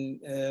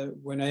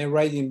when I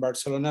arrived in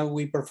Barcelona,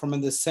 we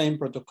performed the same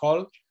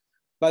protocol.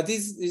 But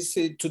this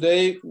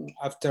today,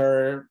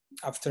 after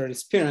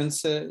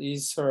experience,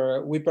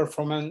 we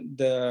perform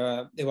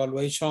the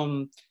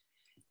evaluation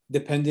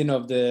depending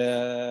of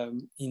the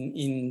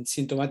in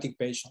symptomatic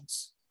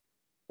patients.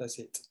 That's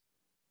it.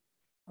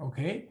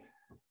 Okay,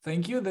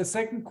 thank you. The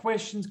second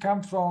question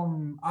comes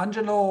from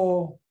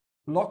Angelo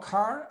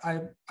Lacher.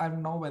 I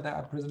don't know whether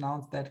I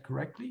pronounced that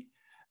correctly.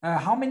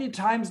 How many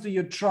times do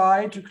you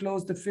try to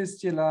close the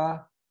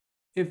fistula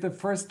if the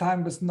first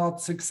time was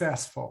not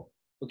successful?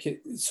 Okay,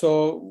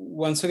 so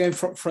once again,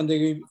 from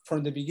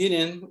the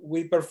beginning,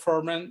 we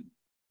performed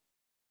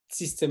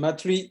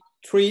systematically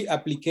 3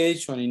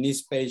 applications in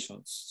each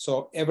patient.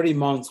 So every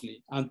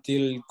monthly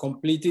until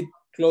completed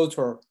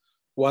closure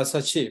was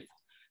achieved.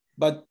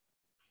 But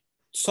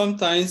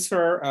sometimes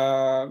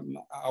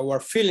our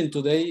feeling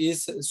today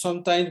is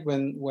sometimes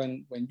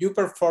when you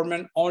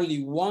perform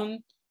only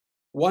one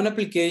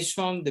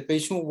application, the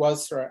patient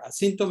was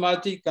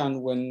asymptomatic,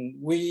 and when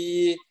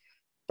we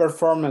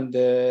performing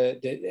the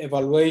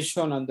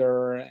evaluation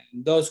under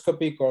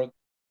endoscopic or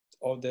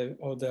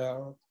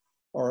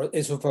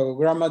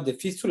esophagogramma, the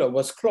fistula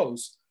was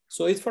closed.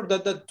 So it's for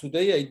that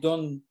today I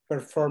don't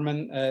perform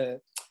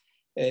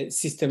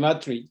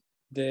systematically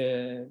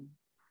the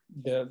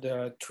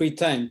 3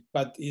 times,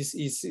 but is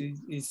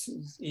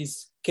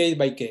case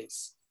by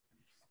case.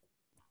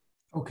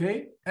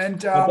 Okay,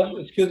 and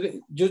excuse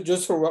me,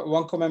 just for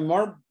one comment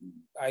more.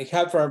 I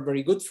have a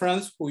very good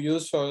friends who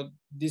use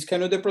this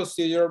kind of the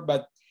procedure,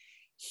 but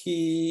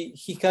he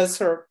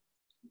has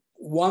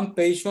one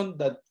patient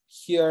that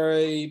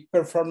he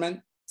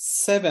performed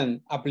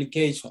 7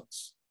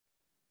 applications.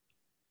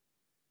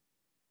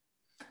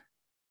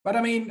 But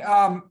I mean,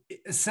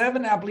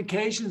 7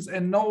 applications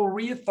and no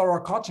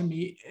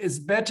rethoracotomy is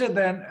better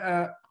than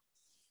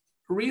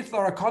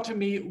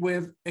rethoracotomy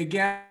with,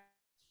 again,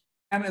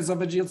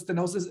 esophageal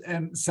stenosis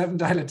and 7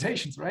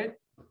 dilatations, right?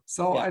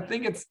 So yeah. I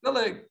think it's still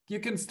you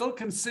can still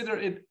consider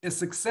it a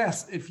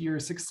success if you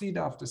succeed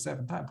after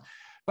 7 times.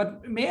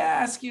 But may I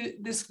ask you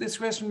this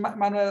question,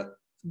 Manuel?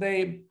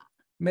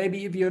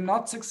 Maybe if you're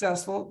not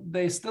successful,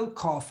 they still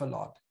cough a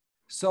lot.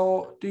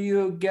 So do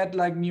you get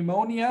like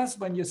pneumonias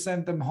when you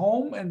send them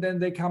home and then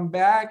they come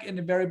back in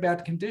a very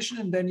bad condition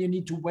and then you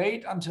need to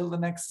wait until the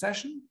next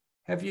session?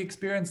 Have you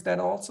experienced that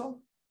also?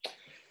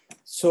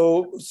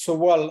 So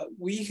well,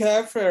 we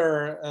have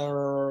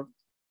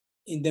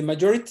in the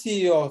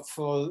majority of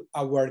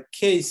our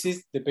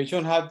cases, the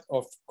patient had,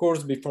 of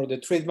course, before the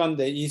treatment,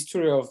 the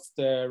history of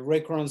the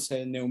recurrent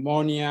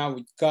pneumonia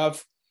with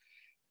cough.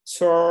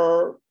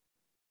 So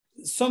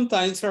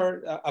sometimes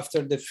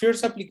after the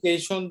first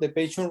application, the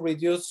patient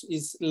reduce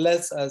is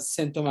less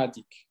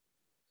symptomatic.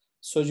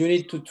 So you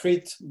need to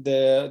treat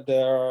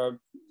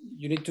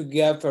you need to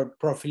give a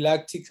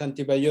prophylactic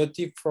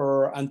antibiotic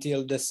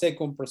until the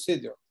second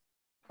procedure.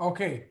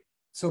 Okay,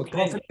 so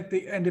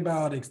prophylactic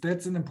antibiotics,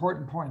 that's an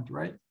important point,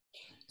 right?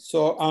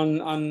 So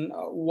on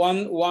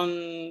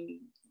one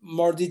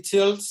more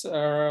details,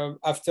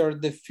 after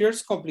the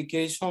first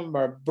complication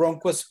were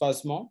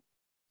bronchospasm.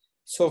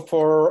 So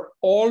for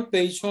all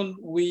patients,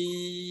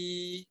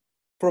 we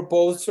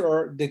propose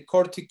the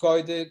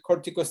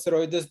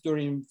corticosteroids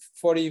during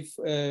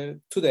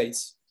 42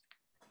 days.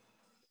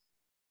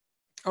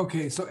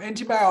 Okay, so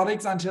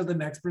antibiotics until the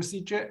next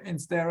procedure and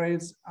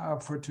steroids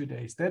for 2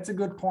 days. That's a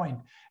good point.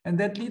 And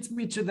that leads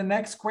me to the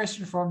next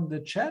question from the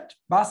chat.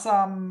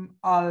 Bassam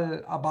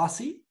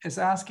Al-Abbasi is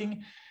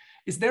asking,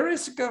 is there a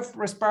risk of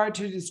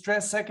respiratory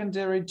distress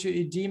secondary to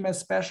edema,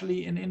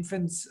 especially in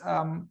infants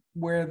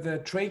where the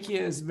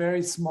trachea is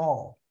very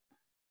small?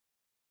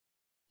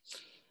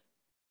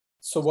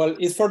 So, well,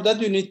 it's for that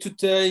you need to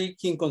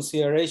take in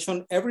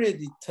consideration every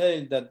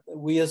detail that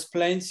we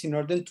explained in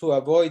order to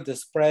avoid the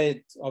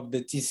spread of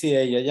the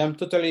TCA. I am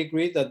totally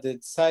agree that the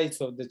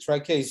size of the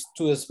trachea is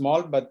too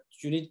small, but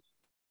you need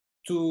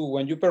to,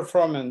 when you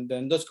perform the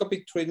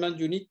endoscopic treatment,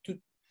 you need to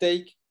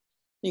take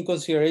in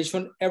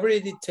consideration every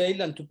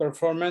detail and to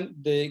perform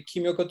the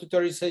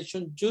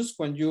chemocauterization just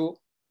when you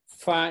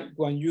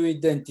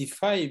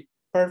identify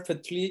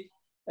perfectly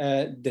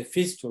the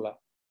fistula.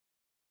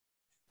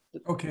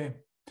 Okay.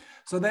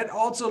 So that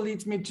also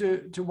leads me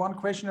to one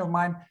question of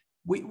mine.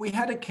 We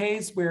had a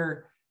case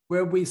where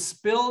we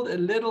spilled a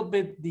little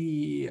bit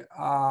the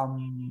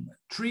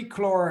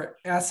trichlor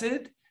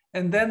acid,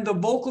 and then the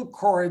vocal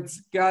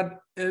cords got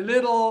a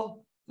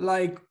little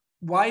like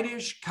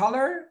whitish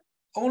color,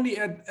 only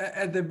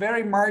at the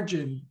very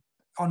margin.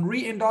 On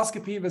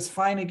re-endoscopy, it was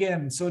fine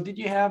again. So did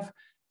you have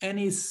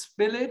any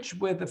spillage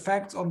with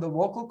effects on the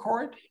vocal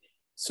cord?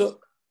 So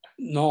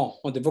no,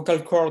 on the vocal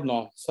cord,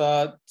 no.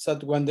 So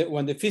when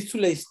the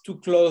fistula is too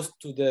close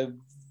to the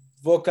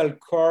vocal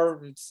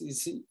cord,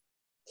 it's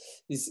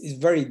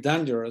very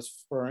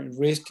dangerous for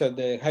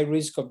the high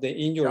risk of the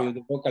injury of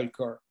the vocal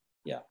cord.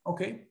 Yeah.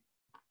 Okay,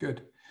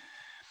 good.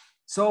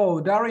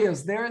 So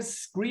Dariusz,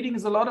 there's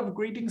greetings, a lot of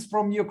greetings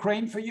from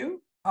Ukraine for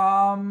you.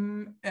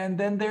 And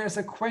then there's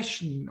a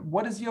question.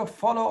 What is your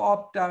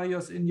follow-up,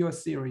 Dariusz, in your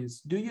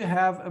series? Do you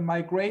have a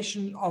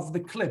migration of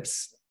the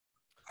clips?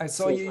 I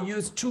saw you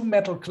use 2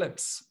 metal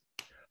clips.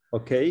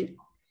 Okay.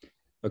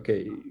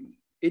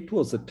 It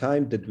was a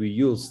time that we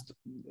used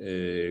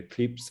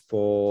clips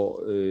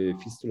for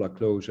fistula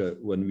closure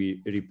when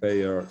we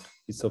repair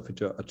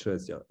esophageal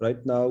atresia.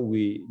 Right now,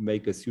 we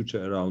make a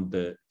suture around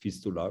the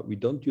fistula. We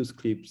don't use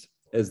clips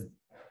as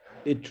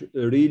it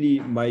really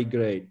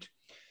migrate.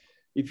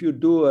 If you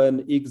do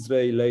an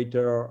X-ray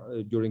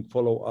later during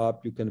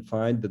follow-up, you can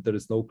find that there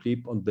is no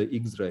clip on the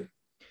X-ray.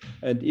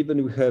 And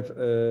even we have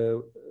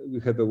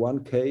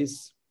one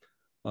case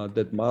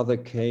that mother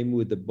came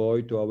with the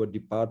boy to our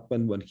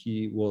department when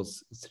he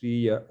was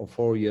 3 or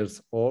 4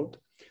 years old.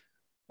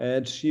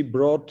 And she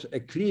brought a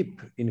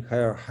clip in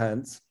her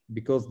hands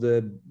because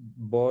the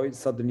boy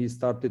suddenly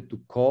started to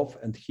cough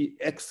and he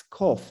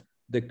ex-coughed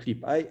the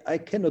clip. I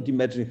cannot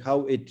imagine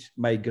how it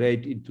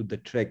migrated into the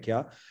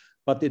trachea,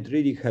 but it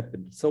really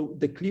happened. So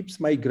the clips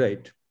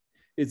migrate.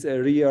 It's a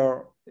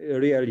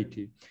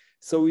reality.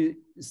 So we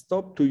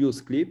stopped to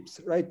use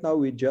clips. Right now,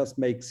 we just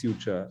make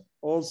suture.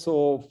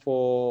 Also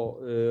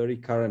for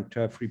recurrent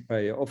TEF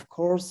repair. Of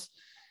course,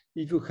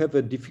 if you have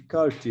a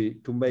difficulty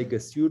to make a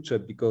suture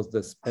because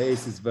the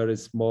space is very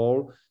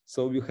small,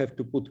 so you have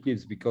to put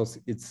clips because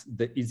it's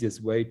the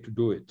easiest way to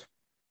do it.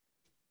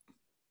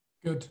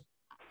 Good.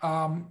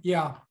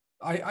 Yeah,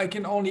 I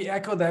can only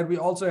echo that. We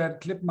also had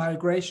clip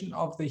migration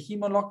of the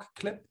Hemolock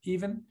clip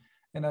even,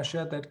 and I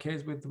shared that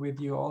case with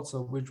you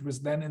also, which was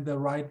then in the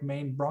right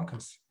main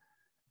bronchus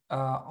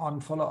on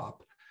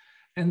follow-up.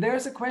 And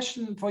there's a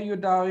question for you,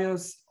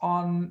 Dariusz,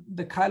 on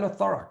the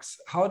chylothorax.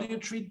 How do you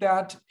treat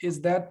that?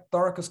 Is that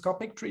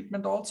thoracoscopic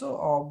treatment also,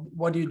 or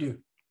what do you do?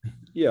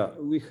 Yeah,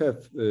 we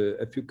have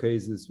a few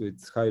cases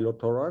with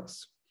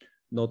chylothorax,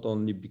 not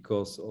only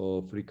because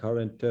of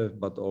recurrent TEF,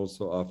 but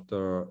also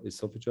after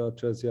esophageal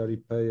atresia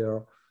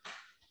repair,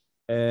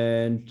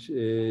 and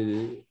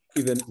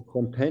even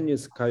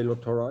spontaneous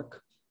chylothorax.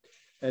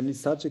 And in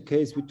such a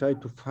case, we try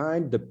to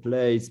find the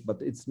place,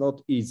 but it's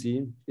not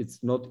easy.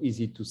 It's not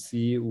easy to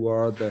see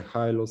where the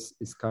hylus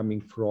is coming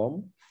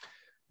from.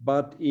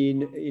 But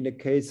in a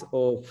case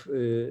of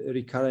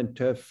recurrent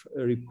TEF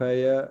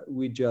repair,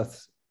 we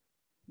just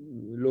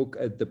look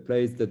at the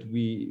place that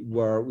we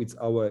were with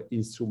our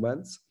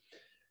instruments.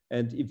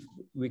 And if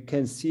we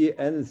can see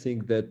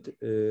anything that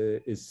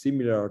is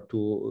similar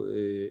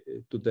to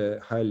the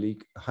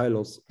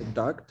high-loss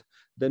duct,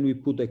 then we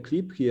put a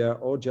clip here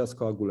or just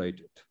coagulate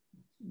it.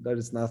 There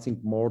is nothing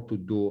more to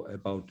do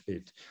about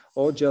it.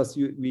 Or just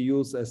we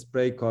use a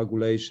spray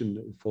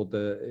coagulation for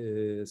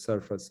the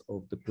surface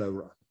of the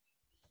pleura.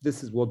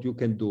 This is what you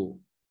can do.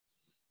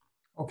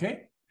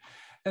 Okay.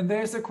 And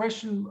there's a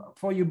question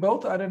for you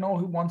both. I don't know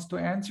who wants to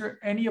answer.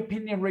 Any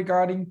opinion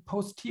regarding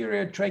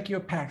posterior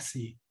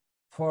tracheopaxy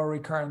for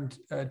recurrent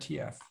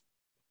TF?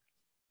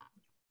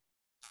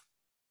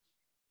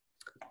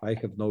 I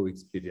have no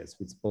experience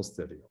with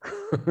posterior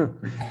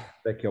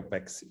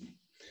tracheopaxy.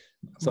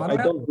 So Manuel?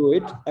 I don't do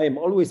it. I am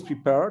always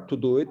prepared to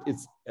do it.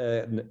 It's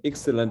an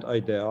excellent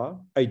idea.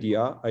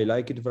 I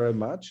like it very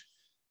much.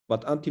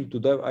 But until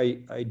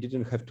today, I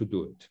didn't have to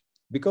do it.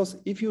 Because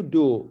if you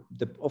do,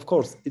 of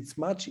course, it's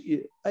much,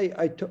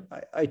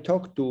 I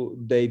talked to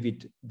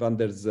David van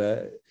der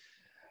Zee,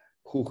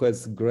 who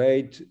has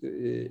great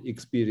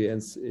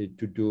experience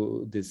to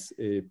do this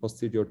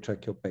posterior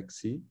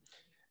tracheopaxy.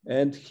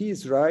 And he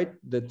is right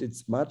that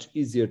it's much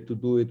easier to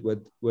do it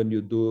when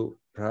you do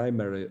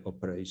primary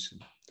operation.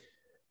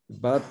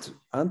 But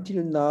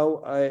until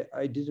now,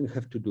 I didn't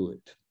have to do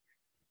it.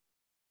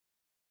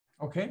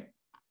 Okay.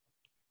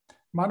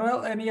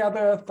 Manuel, any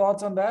other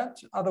thoughts on that?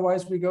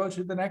 Otherwise, we go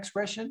to the next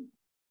question.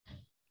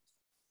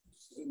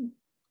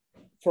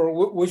 For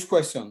which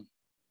question?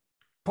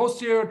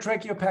 Posterior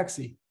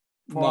tracheopaxy.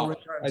 No,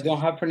 I don't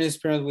have any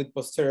experience with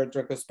posterior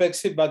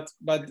tracheostomy, but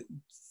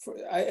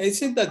I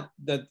think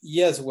that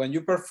yes, when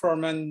you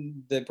perform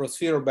the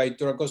procedure by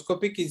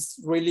thoracoscopic, it's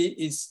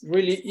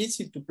really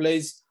easy to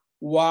place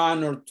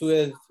 1 or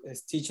 2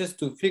 stitches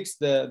to fix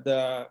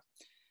the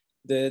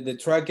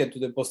trachea to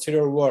the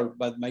posterior wall.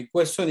 But my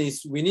question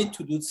is, we need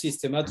to do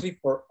systematically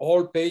for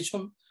all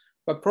patients,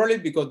 but probably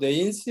because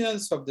the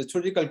incidence of the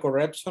surgical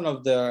correction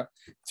of the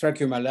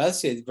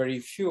tracheomalacia is very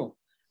few.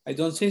 I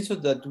don't think so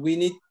that we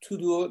need to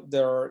do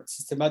the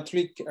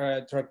systematic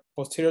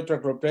posterior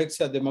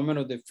tracheoplexy at the moment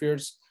of the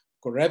first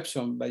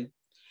correction.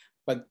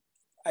 But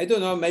I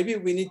don't know, maybe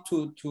we need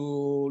to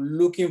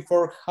looking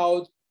for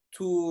how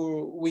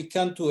we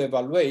can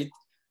evaluate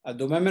at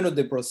the moment of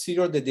the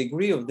procedure the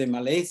degree of the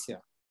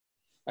malacia.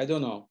 I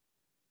don't know.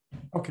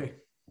 Okay,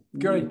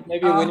 good.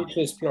 Maybe we need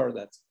to explore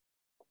that.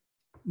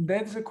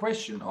 There's a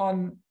question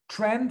on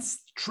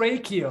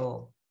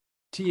transtracheal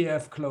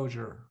TEF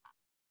closure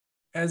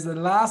as a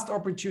last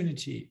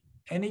opportunity.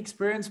 Any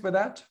experience with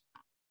that?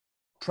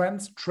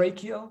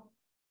 Transtracheal?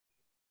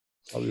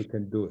 How you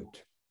can do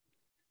it?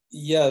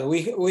 Yeah,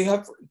 we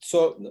have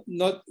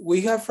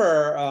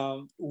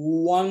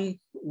one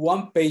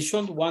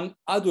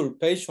adult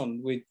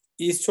patient with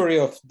history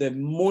of the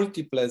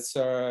multiplex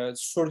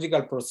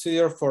surgical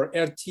procedure for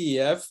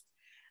RTF.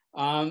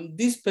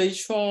 This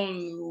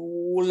patient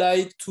would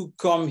like to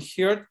come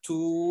here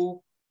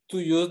to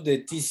use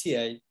the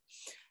TCA.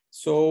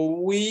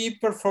 So we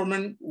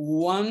performed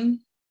 1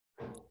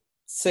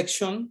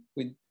 section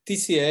with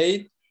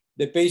TCA.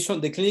 The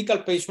clinical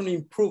patient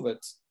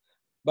improved,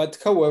 but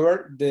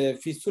however, the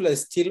fistula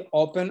is still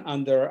open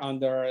under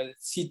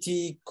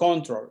CT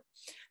control.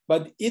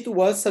 But it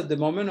was at the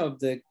moment of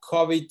the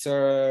COVID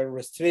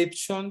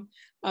restriction.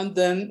 And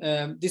then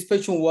this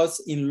patient was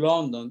in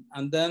London.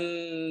 And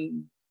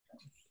then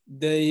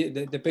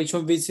the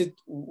patient visited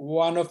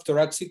one of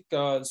thoracic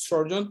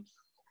surgeon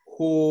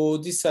who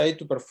decided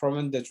to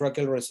perform the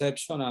tracheal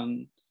resection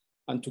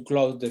and to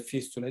close the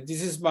fistula.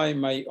 This is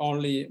my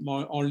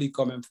only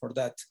comment for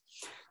that.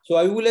 So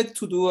I would like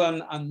to do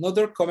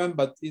another comment,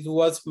 but it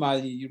was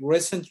my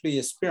recently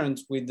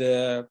experience with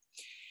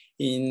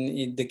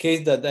in the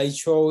case that I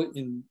showed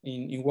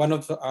in one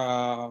of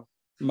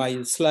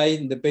my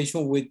slides, the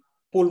patient with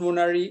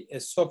pulmonary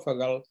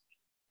esophageal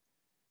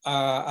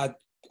at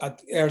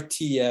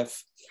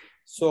RTF.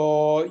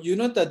 So you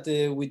know that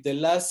with the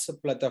last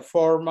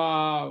platform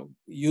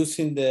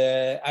using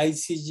the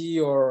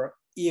ICG or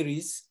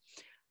IRIS,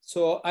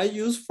 so I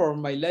use for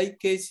my light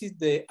cases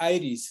the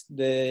IRIS,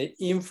 the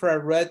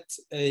infrared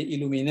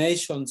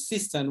illumination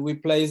system. We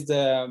place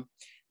the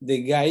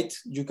guide.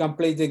 You can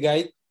place the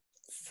guide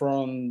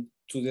from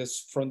the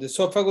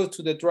esophagus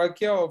to the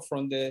trachea, or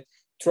from the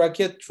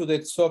trachea to the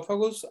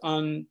esophagus,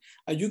 and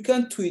you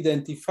can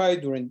identify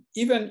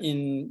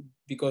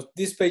because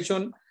this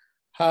patient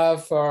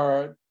have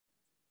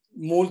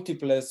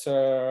multiple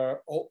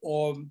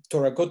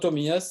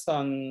thoracotomies,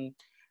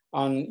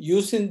 and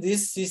using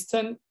this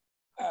system,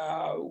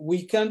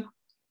 we can,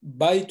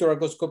 by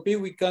thoracoscopy,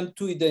 we can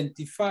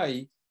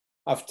identify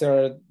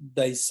after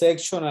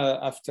dissection,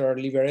 after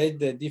liberate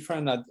the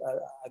different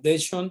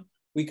adhesion,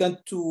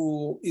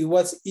 it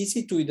was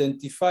easy to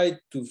identify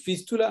to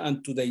fistula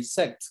and to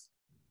dissect.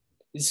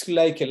 It's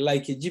like a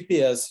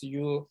GPS.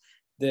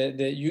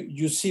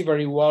 You see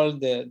very well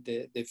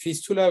the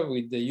fistula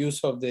with the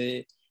use of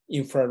the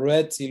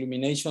infrared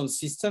illumination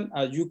system,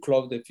 and you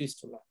close the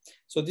fistula.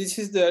 So this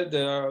is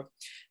the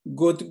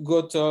good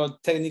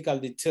technical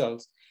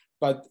details.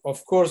 But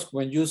of course,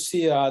 when you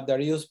see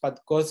Dariusz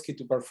Patkowski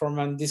to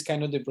perform this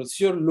kind of the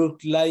procedure, look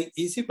like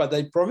easy, but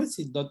I promise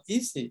it's not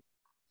easy.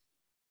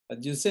 As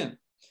you see.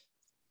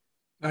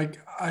 Like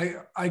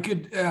I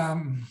could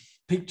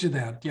picture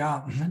that.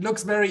 Yeah, it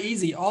looks very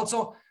easy.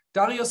 Also,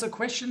 Dariusz, a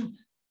question.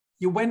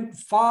 You went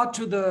far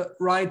to the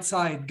right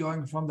side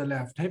going from the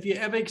left. Have you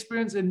ever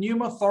experienced a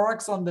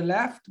pneumothorax on the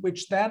left,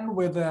 which then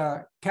with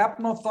a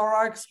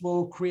capnothorax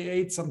will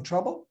create some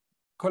trouble,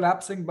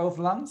 collapsing both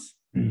lungs?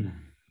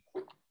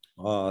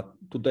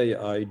 Today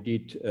I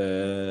did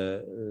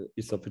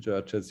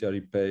esophageal atresia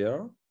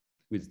repair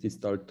with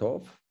distal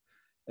TEF,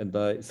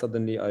 and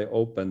suddenly I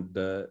opened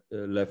the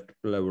left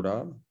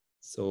pleura.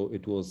 So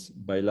it was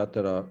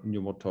bilateral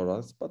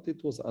pneumothorax, but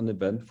it was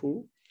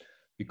uneventful.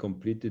 We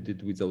completed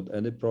it without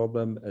any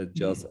problem.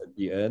 Just at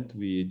the end,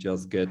 we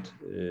just get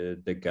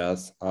the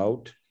gas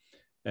out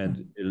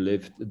and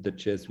lift the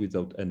chest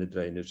without any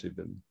drainage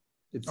even.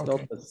 It's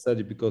not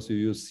necessary because you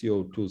use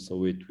CO2,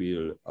 so it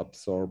will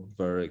absorb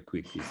very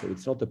quickly. So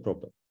it's not a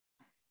problem.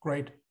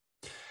 Great.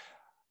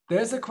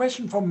 There's a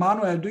question from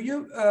Manuel. Do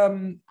you,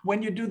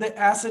 when you do the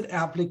acid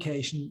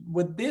application,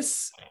 would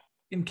this,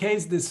 in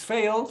case this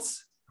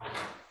fails,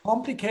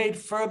 complicate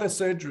further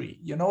surgery?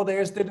 You know,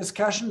 there's the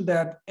discussion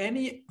that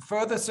any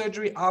further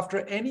surgery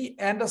after any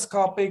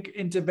endoscopic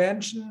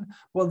intervention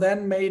will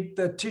then make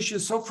the tissue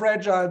so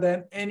fragile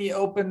that any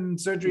open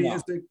surgery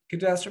is a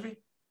catastrophe?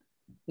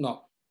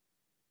 No.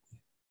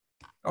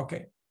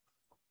 Okay,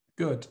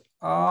 good.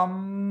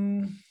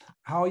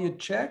 How you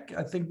check?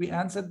 I think we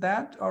answered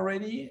that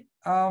already.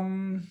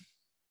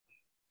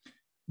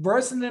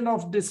 Worsening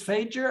of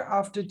dysphagia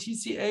after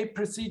TCA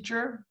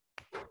procedure.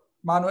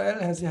 Manuel,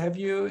 have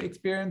you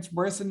experienced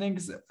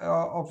worsenings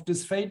of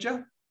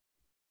dysphagia?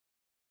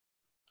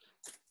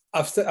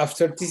 After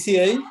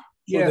TCA,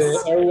 yes. For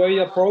the airway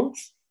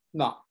approach?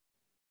 No.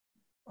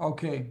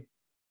 Okay.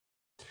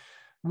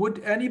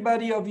 Would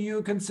anybody of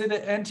you consider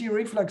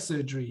anti-reflux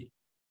surgery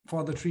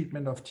for the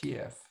treatment of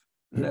TF?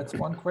 That's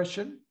one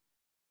question.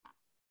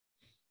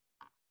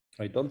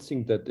 I don't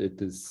think that it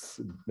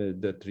is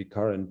that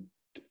recurrent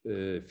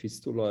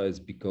fistula is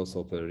because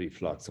of a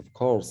reflux. Of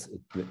course,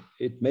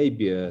 it may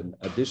be an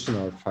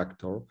additional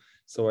factor.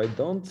 So I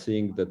don't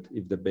think that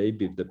if the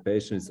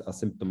patient is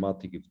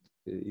asymptomatic,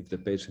 if the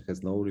patient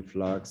has no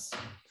reflux,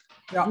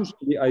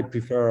 usually I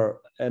prefer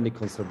any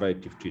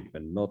conservative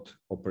treatment, not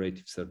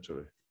operative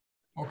surgery.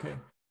 Okay.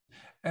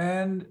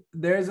 And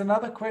there's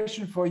another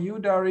question for you,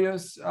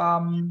 Dariusz.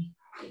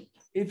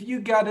 If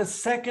you got a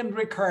second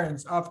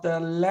recurrence after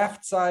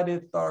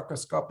left-sided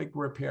thoracoscopic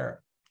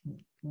repair,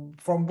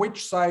 from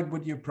which side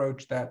would you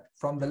approach that?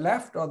 From the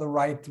left or the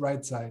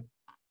right side?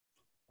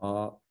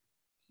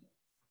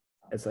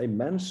 As I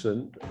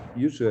mentioned,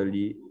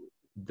 usually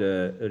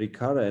the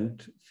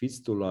recurrent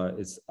fistula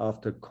is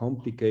after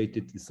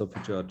complicated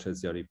esophageal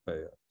atresia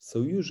repair.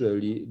 So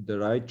usually the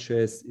right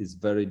chest is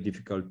very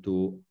difficult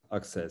to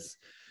access.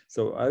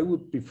 So I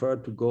would prefer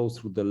to go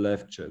through the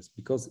left chest,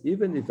 because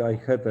even if I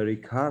have a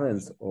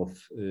recurrence of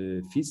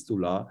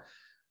fistula,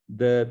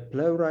 the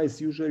pleura is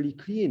usually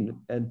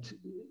clean. And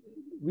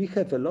we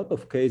have a lot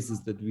of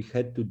cases that we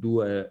had to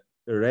do a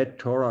red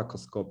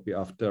thoracoscopy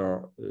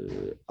after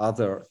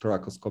other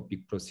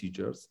thoracoscopic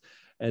procedures.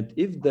 And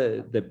if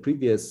the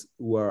previous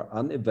were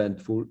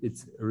uneventful,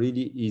 it's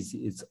really easy.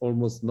 It's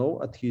almost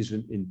no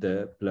adhesion in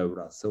the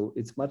pleura. So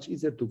it's much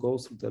easier to go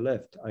through the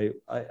left.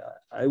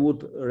 I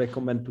would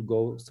recommend to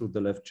go through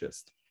the left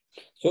chest.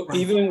 So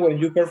even when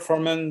you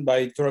perform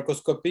by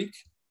thoracoscopic,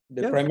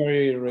 the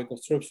primary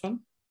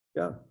reconstruction?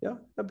 Yeah,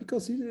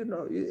 because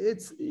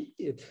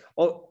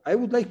I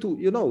would like to,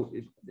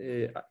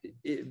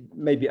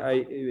 maybe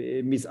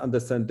I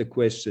misunderstand the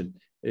question.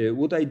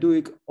 Would I do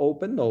it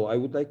open? No, I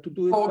would like to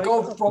do it.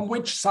 Go from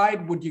which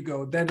side would you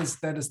go? That is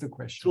the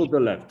question. Through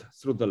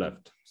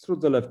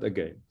the left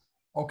again.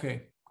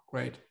 Okay,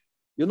 great.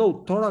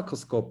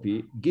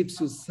 Thoracoscopy gives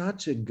you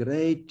such a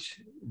great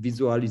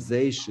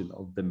visualization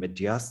of the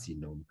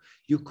mediastinum.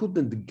 You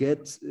couldn't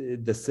get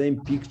the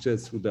same picture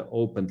through the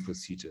open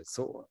procedure.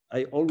 So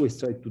I always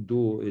try to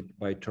do it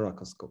by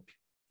thoracoscopy.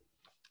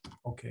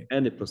 Okay.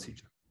 Any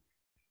procedure.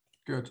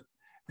 Good.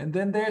 And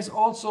then there's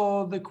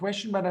also the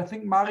question, but I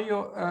think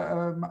Manuel,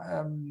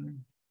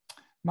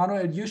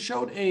 you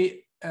showed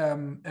a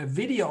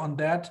video on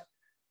that.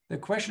 The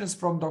question is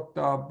from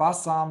Dr.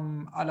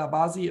 Bassam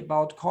Alabazi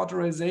about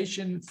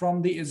cauterization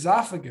from the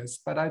esophagus,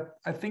 but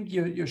I think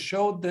you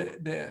showed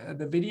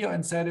the video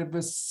and said it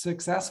was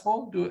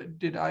successful.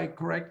 Did I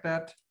correct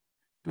that?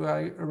 Do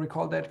I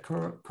recall that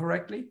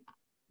correctly?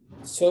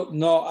 So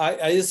no,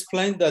 I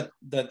explained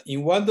that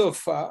in one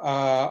of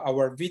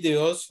our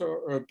videos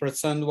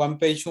present one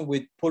patient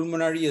with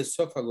pulmonary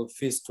esophageal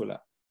fistula.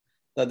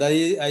 That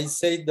I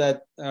say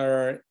that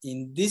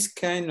in this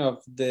kind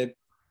of the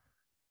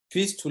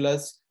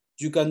fistulas,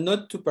 you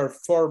cannot to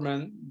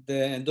perform the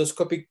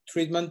endoscopic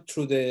treatment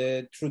through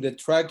the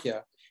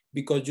trachea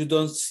because you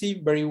don't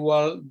see very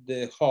well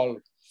the hole.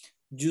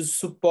 You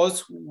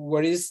suppose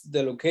where is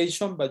the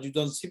location, but you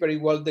don't see very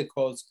well the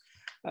cause.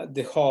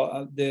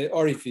 the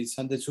orifice,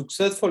 and the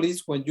successful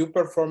is when you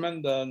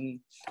perform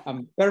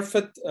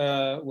perfect,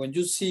 when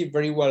you see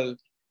very well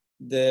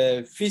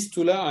the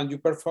fistula and you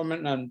perform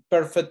a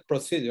perfect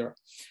procedure.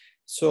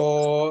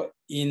 So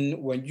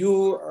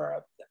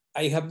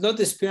I have not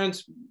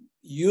experienced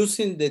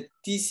using the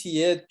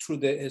TCA through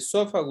the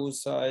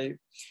esophagus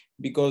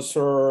because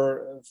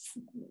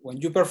when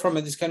you perform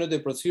this kind of the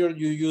procedure,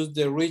 you use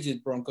the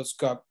rigid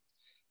bronchoscope.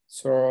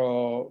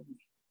 So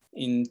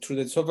through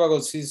the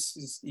esophagus,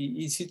 it's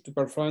easy to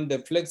perform the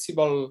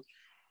flexible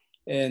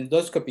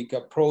endoscopic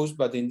approach,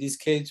 but in this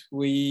case,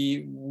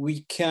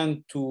 we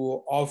can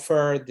to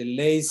offer the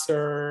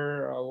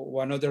laser or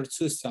one other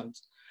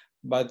substance.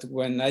 But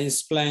when I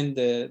explain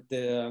this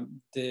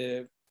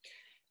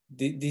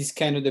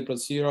kind of the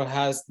procedure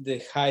has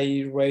the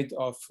high rate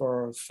of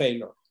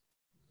failure.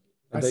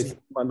 And I see,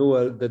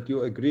 Manuel, that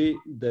you agree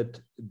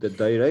that the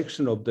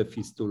direction of the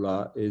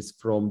fistula is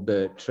from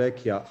the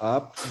trachea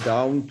up,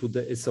 down to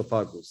the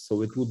esophagus.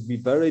 So it would be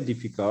very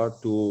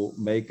difficult to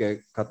make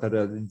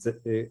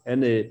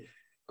any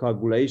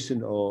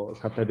coagulation or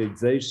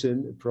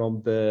cauterization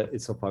from the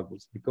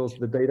esophagus because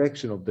the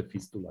direction of the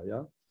fistula,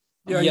 yeah?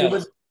 Yeah,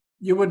 yes.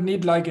 You would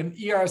need like an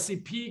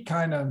ERCP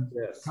kind of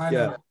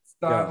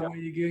style where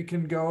you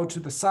can go to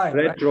the side.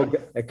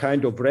 A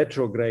kind of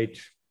retrograde.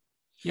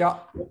 Yeah.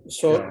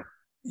 So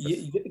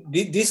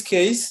this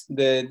case,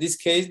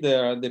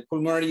 the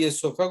pulmonary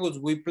esophagus,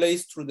 we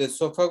place through the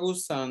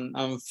esophagus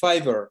and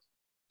fiber,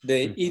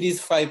 the iris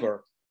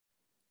fiber.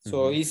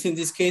 So it's in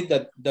this case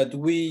that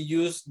we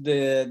use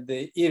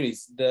the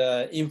iris,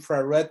 the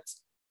infrared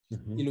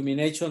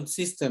illumination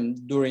system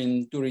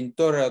during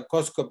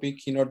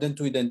thoracoscopic in order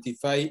to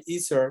identify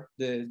either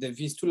the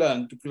fistula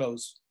and to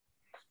close.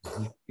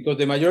 Because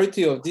the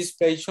majority of these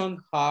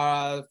patients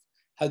have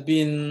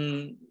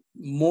been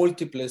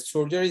multiple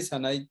surgeries,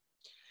 and I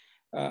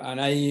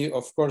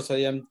of course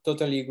I am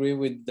totally agree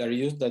with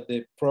Dariusz that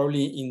they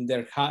probably in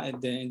their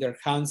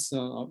hands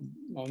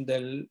on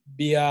the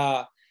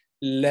via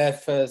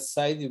left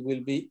side it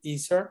will be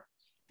easier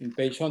in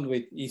patients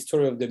with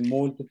history of the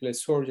multiple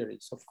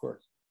surgeries, of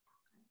course.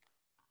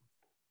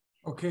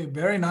 Okay,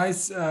 very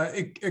nice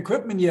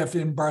equipment you have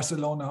in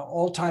Barcelona.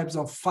 All types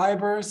of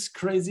fibers,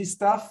 crazy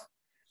stuff.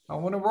 I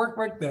want to work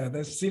right there.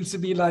 That seems to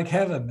be like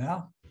heaven,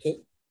 yeah.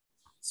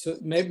 So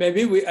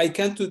maybe I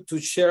can to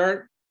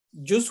share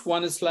just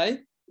one slide.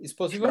 Is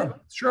possible?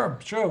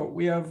 Sure.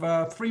 We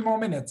have 3 more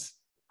minutes.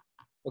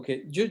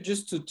 Okay,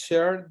 just to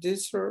share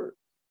this or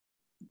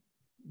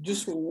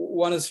just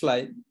one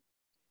slide.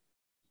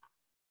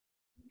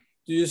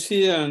 Do you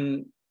see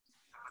on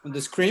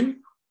the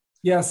screen?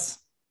 Yes.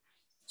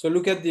 So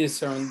look at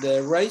this on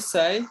the right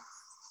side.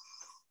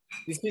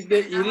 This is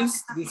the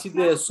iris. This is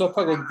the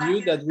esophageal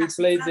view that we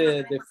play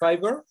the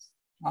fiber.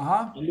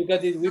 And look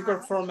at it. We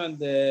perform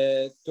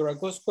the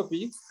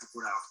thoracoscopy.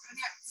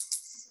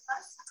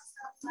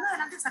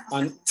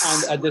 And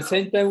at the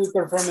same time, we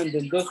perform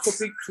the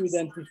endoscopic to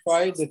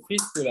identify the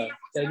fistula.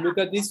 And look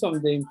at this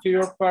on the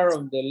inferior part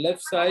on the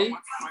left side.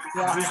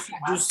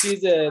 You see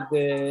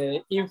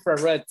the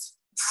infrared.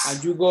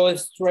 And you go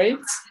straight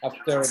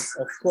after,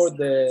 of course,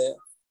 the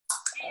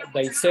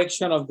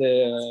dissection of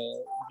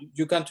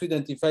you can to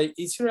identify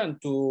easier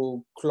and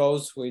to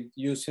close with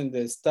using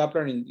the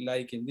stapler,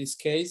 like in this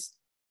case.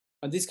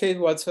 And this case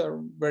was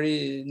a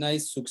very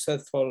nice,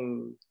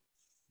 successful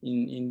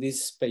in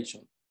this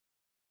patient.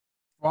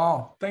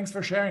 Wow, thanks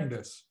for sharing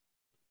this.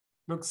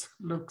 Looks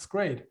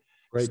great.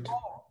 Great. So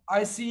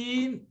I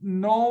see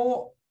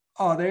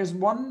there's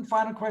one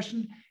final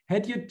question.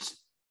 Had you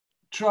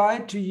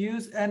tried to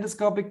use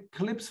endoscopic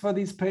clips for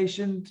these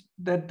patients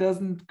that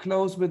doesn't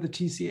close with the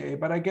TCA?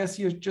 But I guess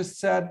you just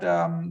said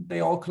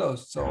they all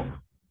closed, so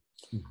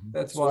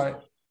that's why.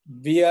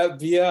 Via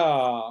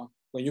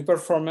when you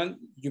perform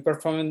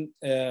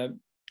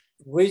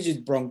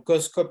rigid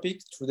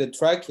bronchoscopic through the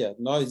trachea.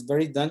 No, it's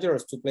very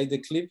dangerous to play the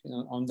clip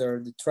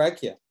under the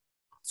trachea.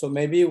 So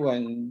maybe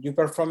when you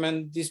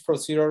perform this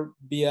procedure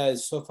via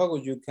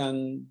esophagus, you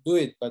can do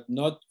it, but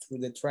not through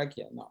the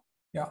trachea. No.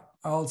 Yeah,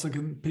 I also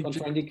can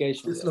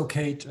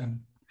dislocate and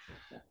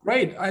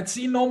great. I'd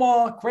see no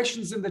more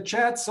questions in the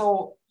chat.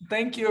 So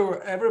thank you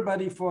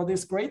everybody for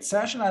this great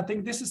session. I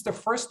think this is the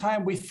first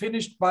time we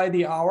finished by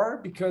the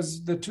hour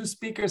because the 2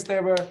 speakers, they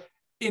were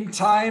in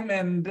time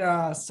and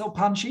so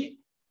punchy.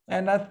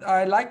 And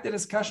I liked the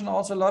discussion,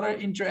 also a lot of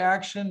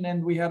interaction,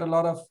 and we had a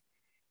lot of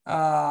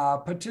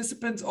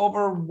participants,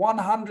 over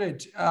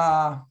 100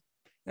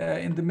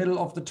 in the middle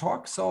of the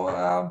talk.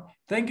 So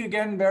thank you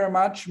again very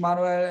much,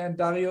 Manuel and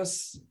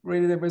Dariusz.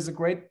 Really, it was a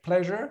great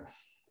pleasure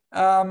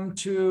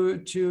to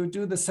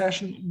do the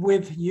session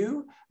with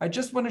you. I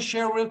just want to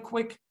share real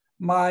quick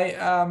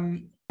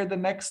the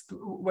next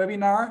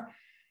webinar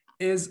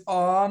is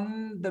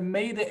on the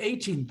May the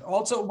 18th,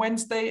 also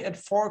Wednesday at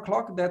 4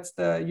 o'clock. That's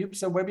the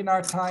EUPSA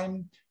webinar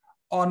time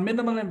on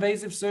minimal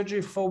invasive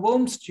surgery for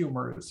Wilms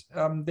tumors.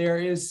 There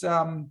is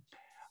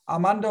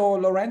Armando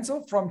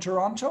Lorenzo from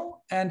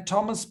Toronto and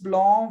Thomas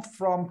Blanc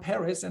from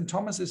Paris. And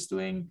Thomas is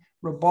doing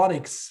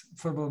robotics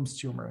for Wilms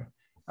tumor.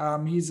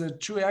 He's a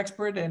true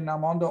expert in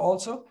Armando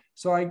also.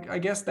 So I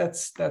guess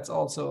that's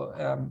also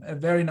a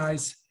very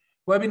nice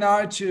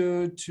webinar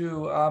to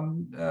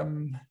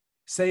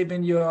save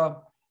in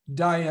your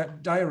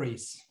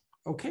diaries.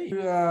 Okay.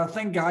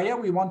 Thank Gaia.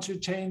 We want to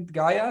change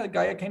Gaia.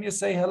 Gaia, can you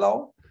say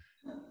hello?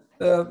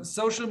 The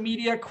social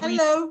media queen,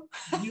 hello.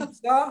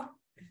 EUPSA,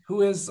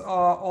 who is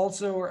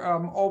also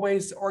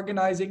always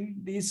organizing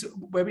these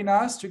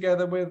webinars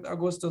together with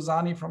Augusto,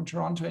 Zani from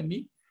Toronto and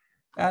me.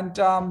 And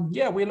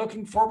yeah, we're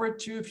looking forward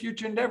to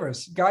future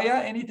endeavors.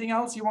 Gaia, anything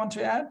else you want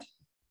to add?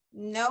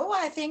 No,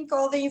 I think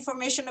all the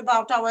information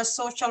about our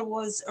social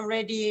was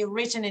already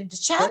written in the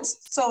chat.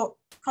 So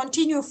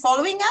continue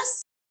following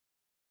us.